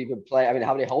manage to even play? I mean,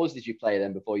 how many holes did you play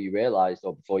then before you realised,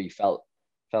 or before you felt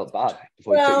bad,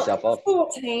 before you took yourself off?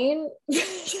 14.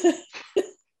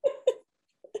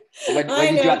 When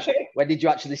did you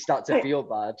actually start to feel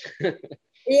bad?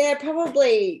 Yeah,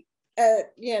 probably,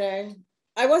 you know,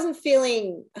 I wasn't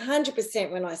feeling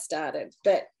 100% when I started,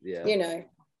 but, you know,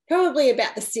 probably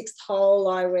about the 6th hole,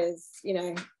 I was, you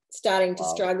know, starting to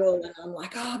struggle, and I'm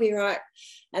like, I'll be right.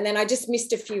 And then I just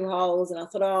missed a few holes, and I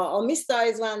thought, I'll miss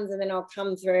those ones, and then I'll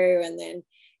come through, and then,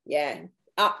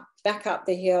 back up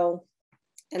the hill.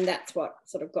 And that's what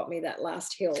sort of got me that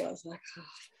last hill. I was like,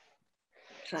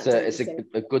 so it's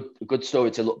a good story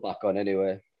to look back on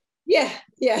anyway. Yeah.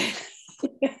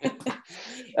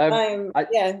 I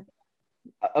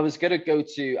was going to go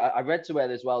to, I read somewhere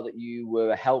as well that you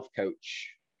were a health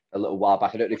coach a little while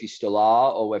back. I don't know if you still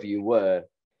are or whether you were.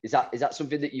 Is that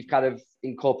something that you've kind of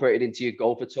incorporated into your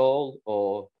golf at all?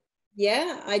 Or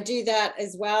yeah, I do that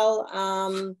as well.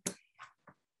 I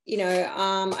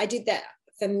did that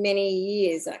for many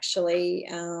years, actually,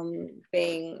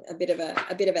 being a bit of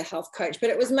a health coach, but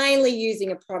it was mainly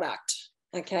using a product.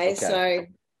 Okay. So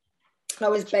I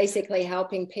was basically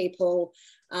helping people,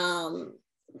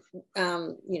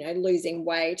 losing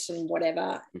weight and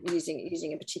whatever,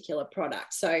 using a particular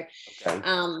product. So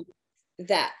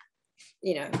that,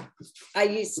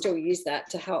 I still use that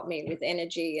to help me with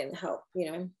energy and help,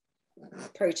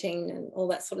 protein and all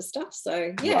that sort of stuff.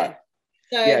 So yeah. Right.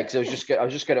 So, yeah, because I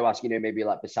was just going to ask, maybe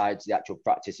like besides the actual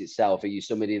practice itself, are you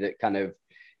somebody that kind of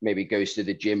maybe goes to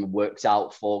the gym and works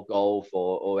out for golf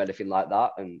or anything like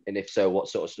that? And if so, what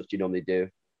sort of stuff do you normally do?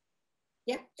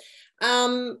 Yeah.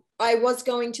 I was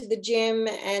going to the gym,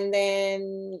 and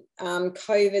then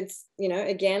COVID's,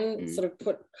 again, sort of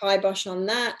put kibosh on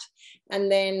that. And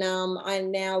then I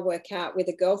now work out with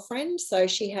a girlfriend. So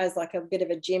she has like a bit of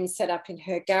a gym set up in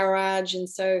her garage. And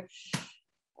so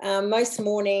most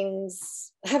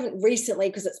mornings, I haven't recently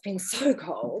because it's been so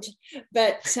cold,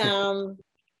 but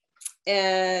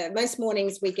most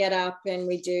mornings we get up and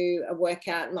we do a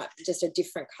workout, just a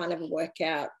different kind of a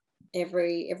workout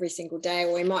every single day.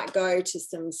 Or we might go to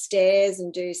some stairs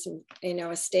and do some,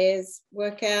 a stairs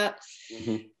workout,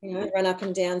 run up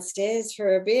and down stairs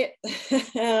for a bit.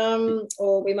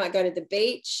 Or we might go to the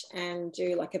beach and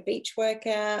do like a beach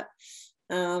workout.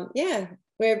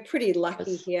 We're pretty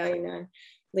lucky here,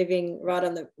 living right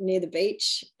near the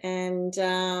beach. And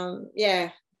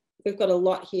we've got a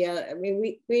lot here. I mean,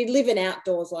 we live an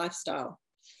outdoors lifestyle.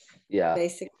 Yeah.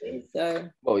 Basically. So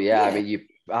I mean,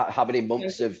 how many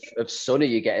months of sun are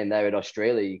you getting there in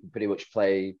Australia? You can pretty much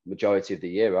play majority of the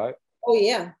year, right? Oh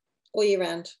yeah. All year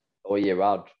round. All year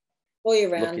round. All year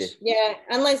round. Lucky. Yeah.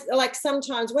 Unless like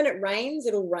sometimes when it rains,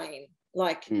 it'll rain.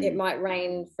 Like it might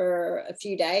rain for a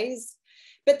few days.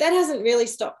 But that hasn't really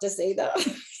stopped us either.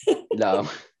 No.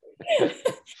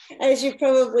 As you've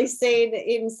probably seen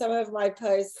in some of my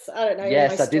posts, I don't know.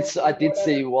 Yes, I did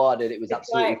see one, and it was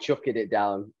absolutely chucking it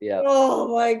down. Yeah.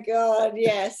 Oh my God!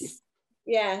 Yes.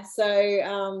 Yeah.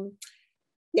 So,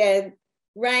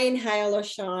 rain, hail, or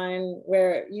shine,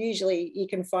 where usually you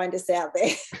can find us out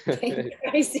there. Being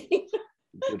crazy.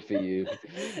 Good for you.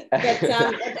 But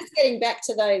just getting back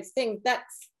to those things.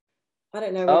 I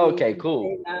don't know. Oh, okay,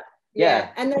 cool. Yeah,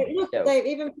 and they've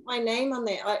even put my name on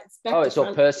there. It's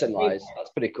all personalized. That's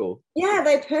pretty cool. Yeah,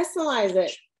 they personalize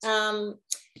it.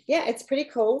 It's pretty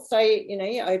cool. So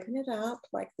you open it up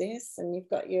like this, and you've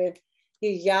got your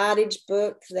yardage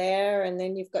book there, and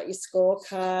then you've got your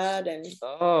scorecard. And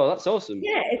that's awesome.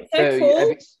 Yeah, it's so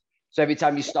cool. Every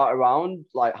time you start a round,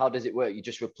 like, how does it work? You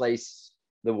just replace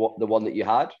the one that you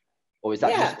had, or is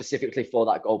that just specifically for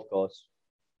that golf course?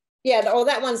 Yeah,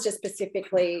 that one's just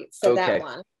specifically for that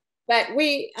one. But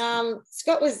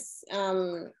Scott was, I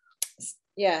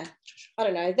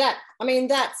don't know that. I mean,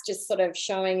 that's just sort of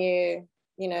showing you,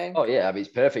 Oh yeah, I mean,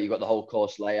 it's perfect. You've got the whole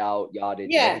course layout,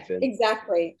 yardage, everything.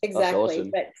 Exactly. That's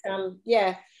awesome. But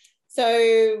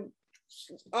so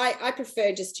I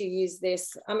prefer just to use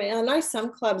this. I mean, I know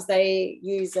some clubs they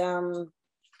use online,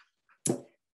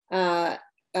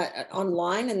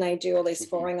 and they do all their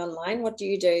scoring online. What do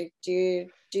you do? Do you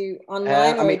do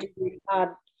online or do you hard?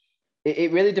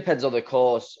 It really depends on the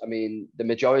course. I mean, the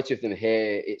majority of them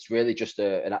here, it's really just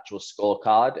an actual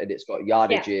scorecard, and it's got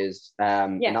yardages,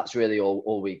 and that's really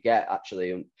all we get,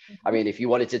 actually. I mean, if you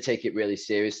wanted to take it really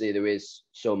seriously, there is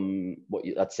some,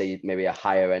 I'd say maybe a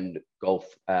higher end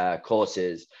golf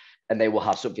courses, and they will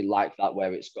have something like that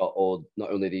where it's got not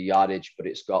only the yardage, but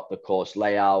it's got the course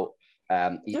layout.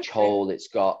 Each hole, it's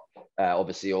got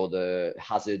obviously all the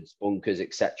hazards, bunkers,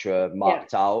 etc.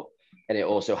 marked out. And it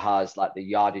also has like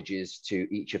the yardages to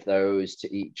each of those,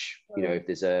 to each, if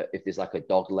there's like a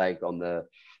dog leg on the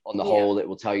hole, it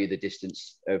will tell you the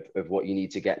distance of what you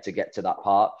need to get to that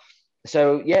part.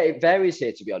 So yeah, it varies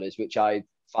here, to be honest, which I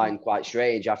find quite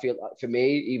strange. I feel like for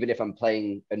me, even if I'm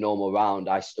playing a normal round,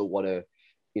 I still want to,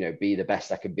 be the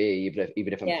best I can be,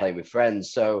 even if I'm playing with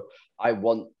friends. So I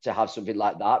want to have something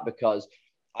like that, because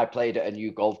I played at a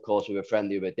new golf course with a friend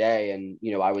the other day, and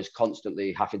I was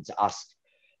constantly having to ask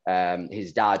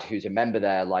his dad, who's a member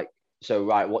there, like, so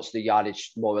right, what's the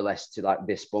yardage more or less to like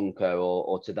this bunker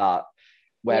or to that,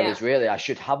 whereas really I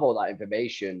should have all that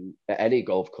information at any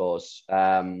golf course.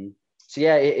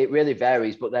 It really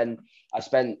varies. But then I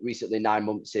spent recently 9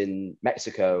 months in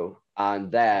Mexico,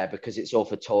 and there, because it's all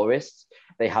for tourists,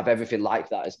 they have everything like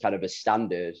that as kind of a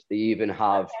standard. They even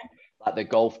have like the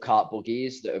golf cart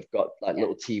buggies that have got like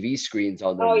little TV screens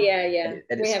on them. Oh yeah.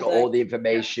 And it's got all the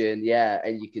information,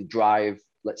 and you can drive,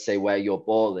 let's say, where your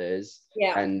ball is,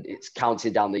 and it's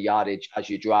counting down the yardage as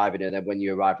you're driving, and then when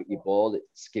you arrive at your ball,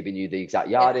 it's giving you the exact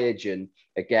yardage, and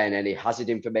again, any hazard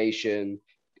information,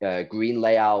 green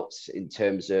layouts in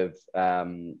terms of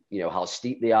how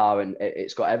steep they are, and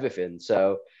it's got everything.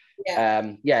 So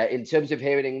yeah, in terms of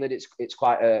here in England, it's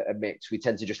quite a mix. We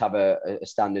tend to just have a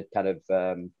standard kind of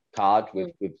card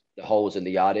with the holes and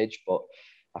the yardage, but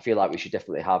I feel like we should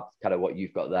definitely have kind of what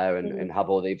you've got there and have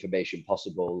all the information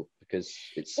possible, because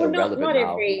it's so relevant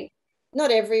now.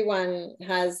 Not everyone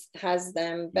has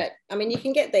them, but I mean, you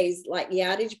can get these like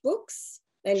yardage books,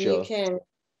 and Sure.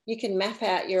 you can map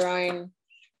out your own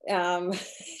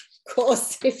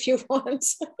course if you want.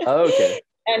 Oh, okay.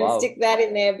 And stick that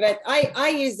in there. But I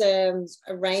use a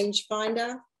range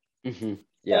finder. Mm-hmm.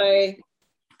 Yeah. So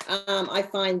I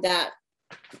find that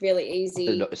really easy.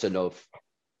 It's enough.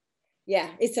 Yeah,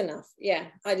 it's enough. Yeah,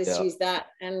 I just use that,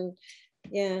 and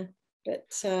yeah, but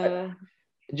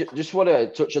just want to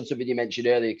touch on something you mentioned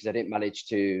earlier, because I didn't manage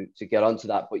to get onto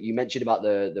that, but you mentioned about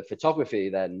the photography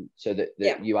then, so that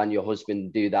you and your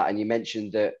husband do that, and you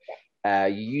mentioned that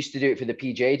you used to do it for the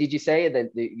PGA, did you say, and then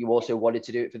you also wanted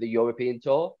to do it for the European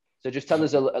Tour? So just tell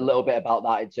us a little bit about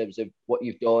that in terms of what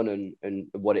you've done and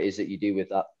what it is that you do with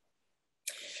that.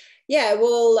 Yeah,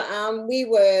 well, we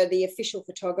were the official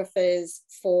photographers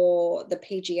for the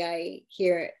PGA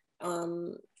here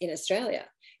in Australia,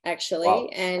 actually. Wow.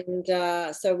 And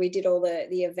so we did all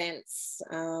the events,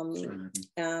 the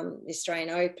Australian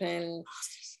Open,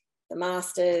 the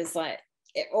Masters, like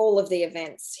all of the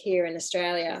events here in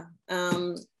Australia.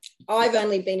 I've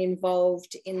only been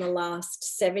involved in the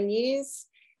last 7 years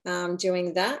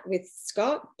doing that with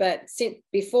Scott, but since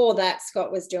before that,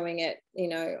 Scott was doing it, you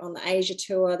know, on the Asia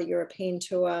tour, the European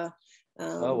tour,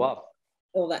 oh wow,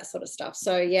 all that sort of stuff.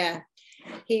 So yeah,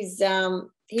 he's a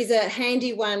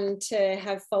handy one to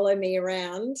have follow me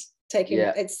around.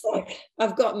 It's like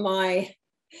I've got my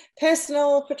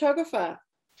personal photographer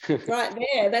right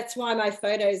there. That's why my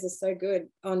photos are so good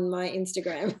on my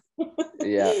Instagram.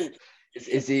 Yeah.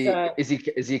 Is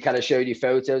he kind of showing you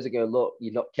photos and going, look,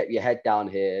 you've not kept your head down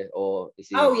here, or is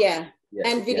he? Oh yeah,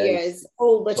 and videos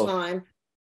all the time.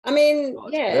 I mean,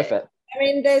 perfect. I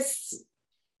mean,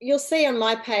 you'll see on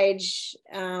my page,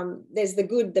 there's the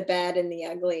good, the bad, and the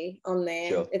ugly on there.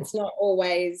 Sure. It's not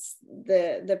always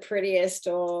the prettiest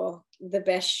or the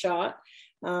best shot.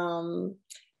 There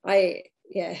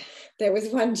was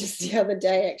one just the other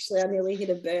day, actually. I nearly hit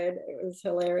a bird. It was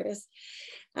hilarious.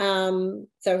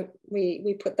 So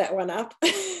we put that one up,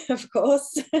 of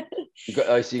course.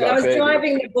 I was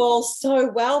driving the ball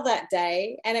so well that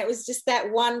day, and it was just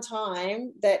that one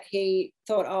time that he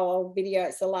thought, oh, I'll video,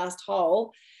 it's the last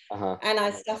hole, and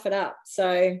I stuff it up.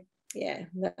 So yeah,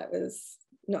 that was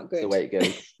not good. It's the way it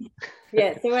goes. Yeah,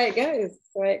 it's the way it goes.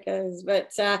 It's the way it goes.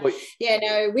 But yeah,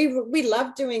 no, we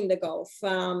love doing the golf,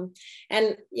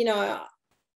 and you know,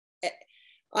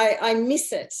 I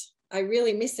miss it. I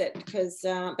really miss it because,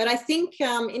 but I think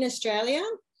in Australia,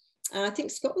 I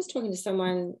think Scott was talking to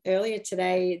someone earlier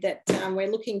today that we're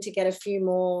looking to get a few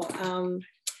more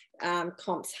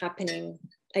comps happening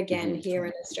again here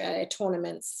in Australia.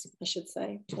 Tournaments, I should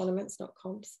say. Tournaments, not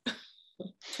comps.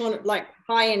 Like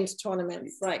high-end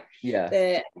tournaments, like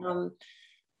the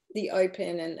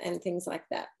Open and things like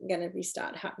that are going to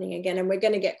start happening again. And we're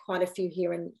going to get quite a few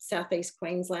here in Southeast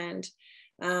Queensland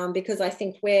because I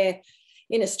think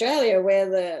in Australia,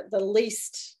 we're the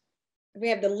least, we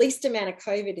have the least amount of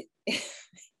COVID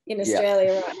in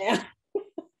Australia right now.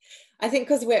 I think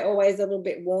because we're always a little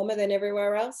bit warmer than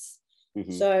everywhere else.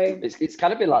 Mm-hmm. So it's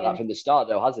kind of been like that from the start,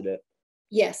 though, hasn't it?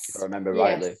 Yes. If I remember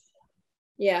rightly.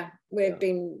 Yeah, we've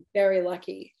been very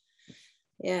lucky.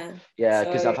 Yeah. Yeah,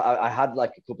 because I had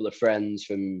like a couple of friends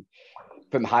from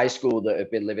high school that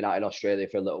have been living out in Australia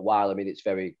for a little while. I mean, it's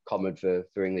very common for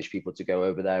English people to go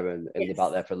over there and live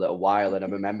out there for a little while. And I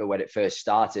remember when it first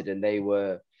started and they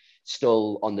were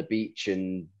still on the beach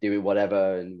and doing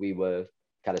whatever, and we were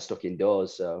kind of stuck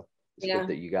indoors. So it's good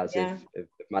that you guys have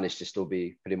managed to still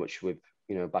be pretty much with,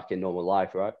 you know, back in normal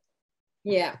life, right?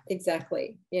 Yeah,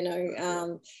 exactly. You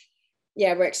know,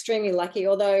 we're extremely lucky,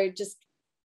 although just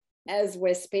as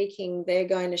we're speaking, they're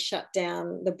going to shut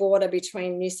down the border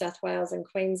between New South Wales and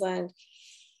Queensland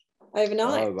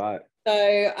overnight. Oh, right.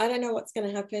 So I don't know what's going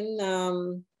to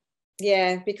happen.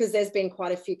 Because there's been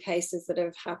quite a few cases that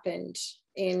have happened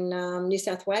in New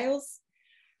South Wales.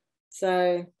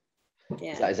 So,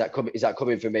 yeah. Is that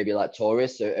coming from maybe like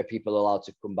tourists? Are people allowed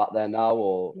to come back there now,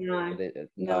 or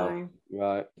no?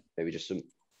 Right. Maybe just a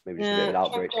bit of an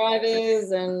outbreak. Truck drivers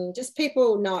and just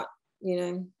people not, you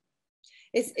know.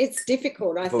 It's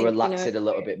difficult. I think relax it a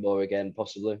little bit more again,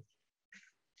 possibly.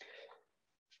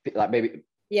 Like maybe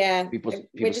people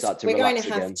start to relax again. We're going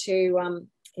to have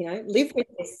to live with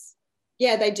this.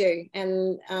 Yeah, they do,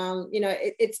 and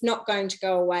it's not going to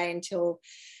go away until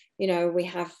we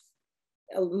have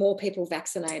more people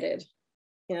vaccinated.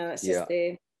 You know,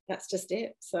 that's just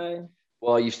it. So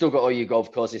Well, you've still got all your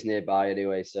golf courses nearby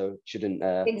anyway, so shouldn't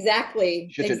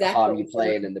Exactly. harm you So,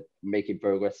 playing and making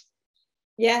progress.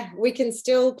 yeah, we can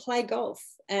still play golf,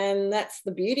 and that's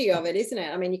the beauty of it, isn't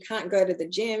it? I mean, you can't go to the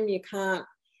gym, you can't,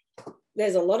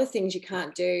 there's a lot of things you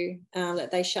can't do that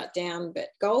they shut down, but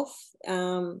golf,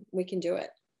 we can do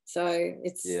it. So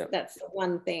that's the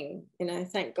one thing, you know,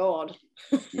 thank God.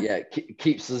 Yeah,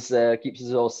 keeps us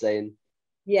all sane.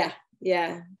 Yeah.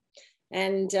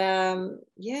 And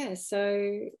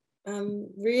so I'm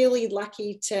really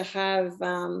lucky to have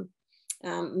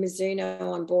Mizuno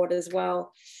on board as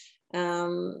well.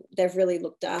 They've really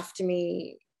looked after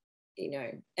me, you know,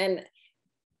 and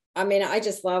I mean, I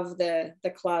just love the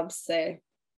clubs. They're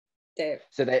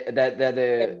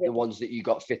the ones that you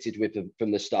got fitted with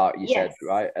from the start, you said,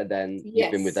 right? And then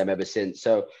you've been with them ever since.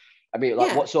 So I mean,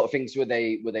 like, what sort of things were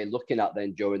they looking at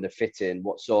then during the fitting?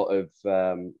 What sort of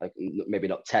like, maybe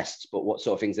not tests, but what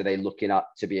sort of things are they looking at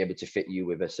to be able to fit you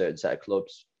with a certain set of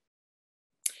clubs?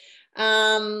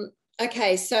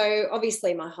 Okay, so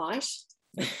obviously my height.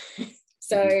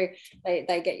 So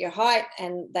they get your height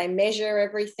and they measure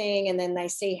everything, and then they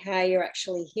see how you're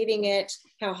actually hitting it,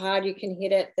 how hard you can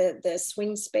hit it, the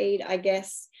swing speed, I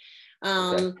guess.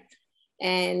 And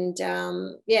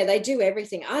they do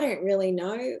everything. I don't really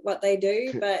know what they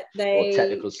do, but they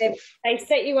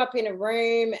set you up in a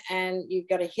room and you've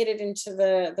got to hit it into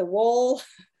the wall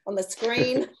on the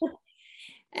screen.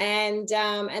 And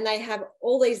they have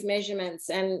all these measurements,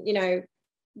 and you know,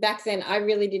 back then I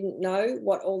really didn't know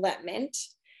what all that meant,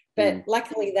 but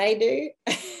luckily they do.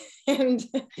 And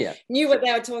knew what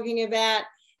they were talking about,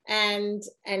 and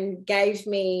gave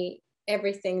me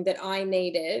everything that I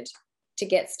needed to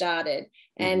get started,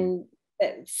 and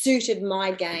that suited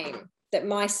my game, that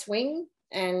my swing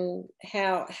and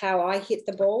how I hit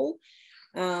the ball,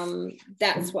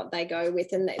 that's what they go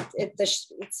with, and it's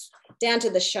down to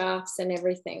the shafts and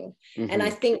everything. And I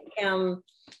think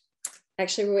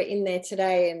actually we were in there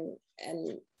today,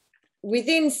 and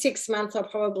within 6 months I'll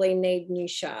probably need new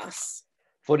shafts.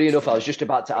 Funny enough, I was just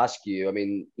about to ask you, I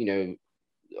mean, you know,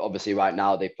 obviously right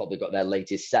now they've probably got their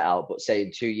latest set out, but say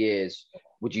in 2 years,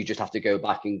 would you just have to go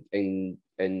back and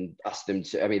ask them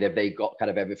to, I mean, have they got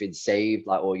kind of everything saved,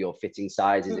 like all your fitting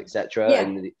sizes, etc.?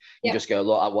 And you just go,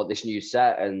 look, I want this new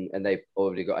set, and they've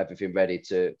already got everything ready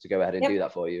to go ahead and do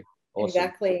that for you. Awesome.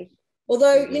 Exactly.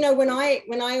 Although, you know, when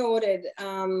I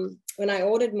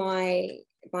ordered my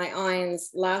irons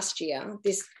last year,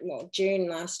 June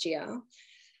last year,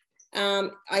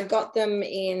 I got them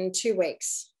in 2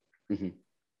 weeks.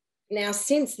 Now,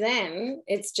 since then,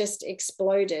 it's just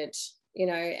exploded, you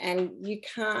know, and you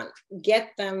can't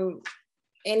get them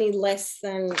any less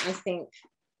than, I think,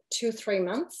 2 or 3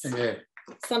 months,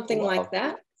 something like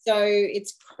that. So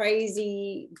it's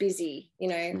crazy busy, you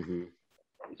know.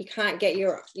 You can't get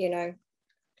your, you know,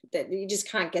 that you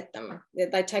just can't get them.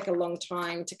 They take a long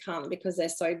time to come because they're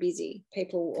so busy.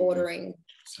 People ordering.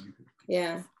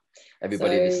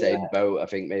 Everybody in the same boat. I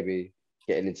think maybe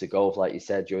getting into golf, like you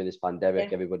said, during this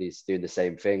pandemic, everybody's doing the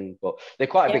same thing. But they're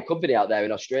quite a big company out there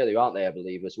in Australia, aren't they? I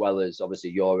believe, as well as obviously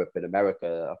Europe and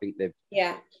America. I think they're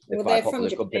quite a popular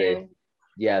company.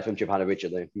 Yeah, from Japan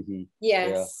originally.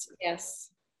 Yes.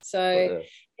 So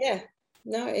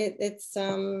no, it's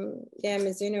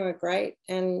Mizuno are great,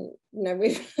 and you know,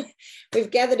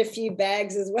 we've gathered a few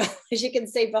bags as well, as you can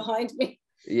see behind me.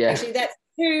 Actually, that's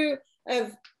 2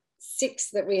 of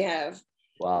 6 that we have.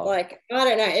 Wow. Like, I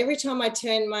don't know, every time I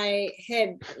turn my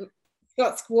head,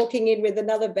 Scott's walking in with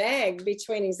another bag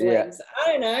between his legs.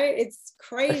 I don't know, it's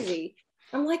crazy.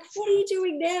 I'm like, what are you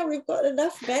doing now? We've got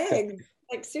enough bags.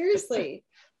 Like, seriously.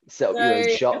 Set up your own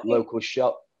shop, local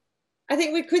shop. I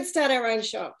think we could start our own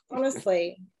shop,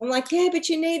 honestly. I'm like, but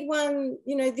you need one,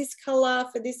 you know, this color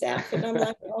for this outfit. And I'm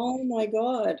like, oh my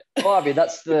God. Well, I mean,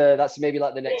 that's maybe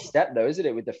like the next step though, isn't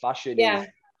it? With the fashion,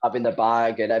 having the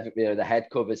bag and everything, you know, the head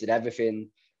covers and everything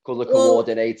color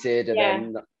coordinated, and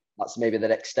then that's maybe the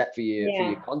next step for you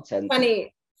for your content.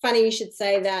 Funny you should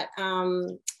say that.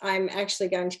 I'm actually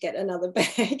going to get another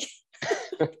bag.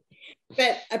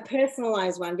 But a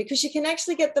personalized one, because you can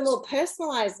actually get them all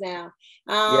personalized now.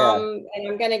 And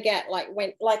I'm going to get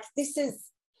this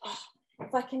is,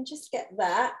 if I can just get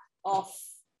that off.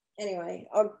 Anyway,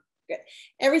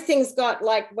 everything's got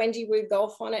like Wendy Wu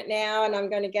Golf on it now, and I'm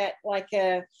going to get like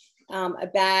a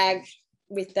bag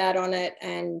with that on it,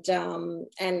 and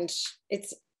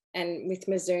with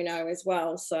Mizuno as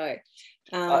well. So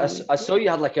I saw you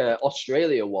had like a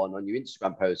Australia one on your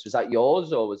Instagram post. Was that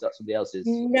yours or was that somebody else's?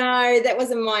 No, that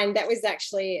wasn't mine. That was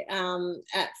actually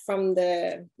from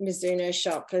the Mizuno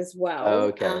shop as well. Oh,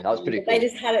 okay, that was pretty cool. They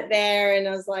just had it there, and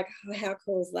I was like, oh, how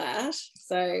cool is that?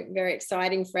 So very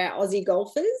exciting for our Aussie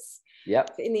golfers.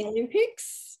 Yep. In the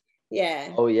Olympics.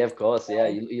 Yeah. Oh yeah, of course. Yeah,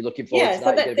 you're looking forward to that.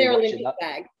 So that's their Olympic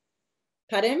bag.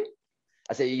 Pardon?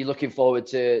 I say, you're looking forward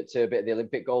to a bit of the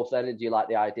Olympic golf then, and do you like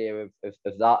the idea of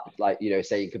that? Like, you know,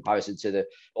 say in comparison to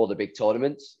all the big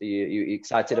tournaments, are you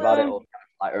excited about it? Or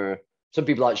like, some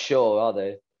people aren't sure, are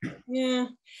they? Yeah,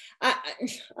 I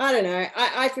don't know.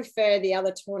 I prefer the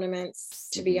other tournaments,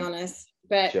 to be honest.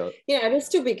 But sure. you know, it'll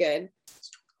still be good.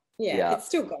 Yeah, it's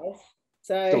still golf.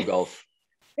 So still golf.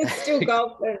 It's still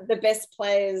golf. The best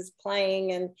players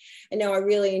playing, and I know I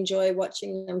really enjoy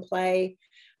watching them play.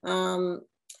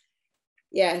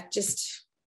 Yeah, just,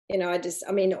 you know,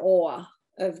 I'm in awe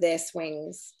of their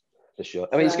swings. For sure.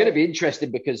 I mean, it's going to be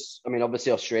interesting because, I mean,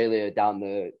 obviously Australia down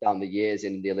the years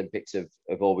in the Olympics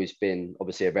have always been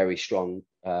obviously a very strong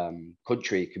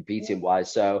country competing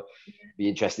wise. So it'll be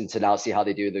interesting to now see how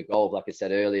they do the golf. Like I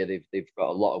said earlier, they've got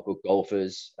a lot of good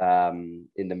golfers in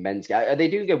the men's game. Are they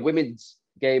doing a women's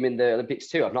game in the Olympics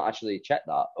too? I've not actually checked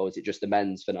that. Or is it just the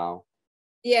men's for now?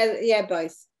 Yeah,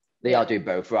 both. They are doing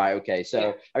both, right? Okay,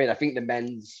 so I mean, I think the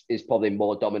men's is probably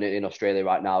more dominant in Australia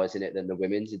right now, isn't it, than the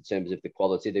women's in terms of the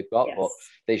quality they've got. Yes. But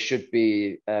they should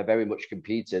be very much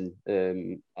competing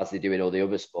as they do in all the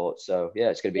other sports. So yeah,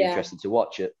 it's going to be interesting to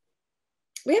watch it.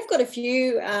 We have got a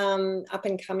few up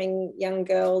and coming young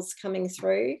girls coming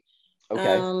through.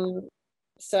 Okay.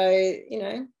 So you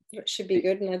know, it should be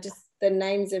good. And the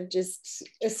names have just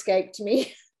escaped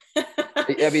me.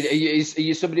 I mean, are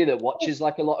you somebody that watches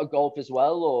like a lot of golf as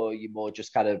well, or are you more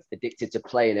just kind of addicted to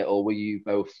playing it, or were you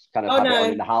both kind of have it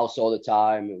on in the house all the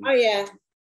time? Oh yeah,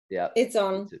 yeah, it's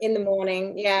on in the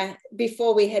morning. Yeah,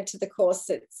 before we head to the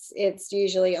course, it's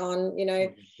usually on. You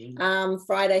know,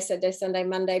 Friday, Saturday, Sunday,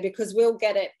 Monday, because we'll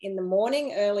get it in the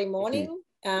morning, early morning.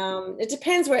 It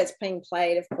depends where it's being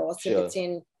played, of course. Sure. If it's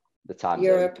in the time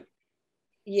Europe, zone.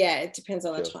 Yeah, it depends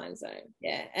on the time zone.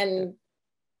 Yeah, and.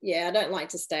 Yeah, I don't like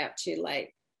to stay up too late.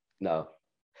 No,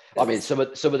 I mean some of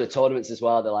the tournaments as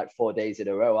well. They're like 4 days in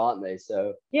a row, aren't they?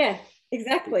 So yeah,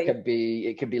 exactly.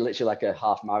 It can be literally like a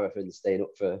half marathon staying up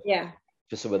for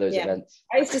some of those events.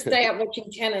 I used to stay up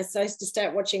watching tennis. I used to stay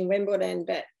up watching Wimbledon,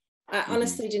 but I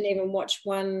honestly didn't even watch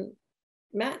one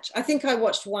match. I think I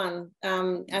watched one,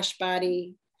 Ash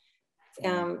Barty,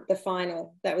 the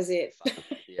final. That was it.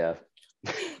 Yeah.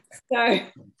 So.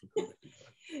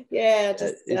 Yeah,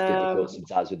 just it's difficult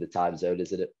sometimes with the time zone,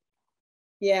 isn't it?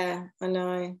 Yeah, I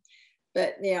know,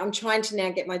 but yeah, I'm trying to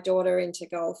now get my daughter into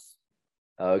golf.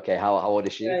 Okay, how old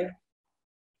is she?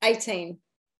 18.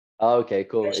 Oh, okay,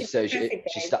 cool. So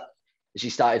she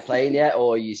started playing yet,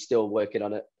 or are you still working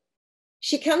on it?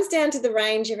 She comes down to the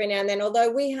range every now and then.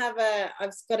 Although I've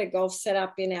got a golf set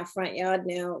up in our front yard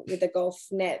now with a golf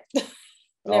net and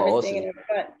everything, awesome.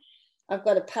 And I've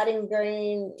got a putting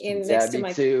green next to my.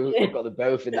 Me too. I've got them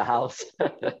both in the house.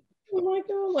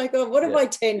 Oh my god! What have I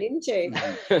turned into?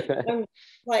 I'm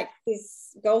like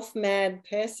this golf mad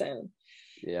person.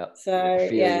 Yeah. So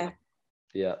yeah.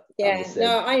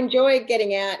 No, I enjoy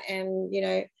getting out and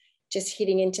just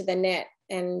hitting into the net,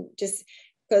 and just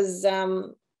because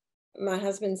my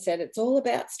husband said it's all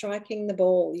about striking the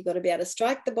ball. You've got to be able to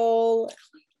strike the ball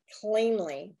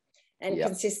cleanly and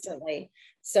consistently.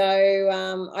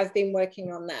 So I've been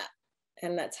working on that,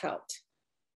 and that's helped.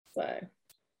 So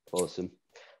awesome.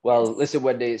 Well, listen,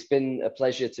 Wendy, it's been a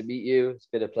pleasure to meet you. It's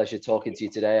been a pleasure talking to you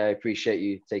today. I appreciate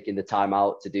you taking the time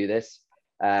out to do this.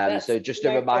 So just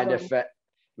a reminder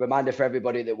for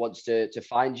everybody that wants to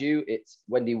find you, it's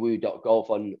wendywu.golf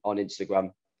on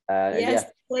Instagram. Yes,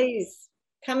 please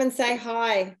come and say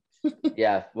hi.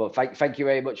 Yeah, well, thank you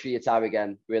very much for your time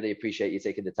again. Really appreciate you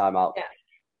taking the time out. Yeah.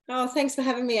 Oh, thanks for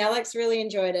having me, Alex. Really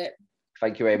enjoyed it.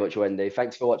 Thank you very much, Wendy.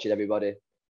 Thanks for watching, everybody.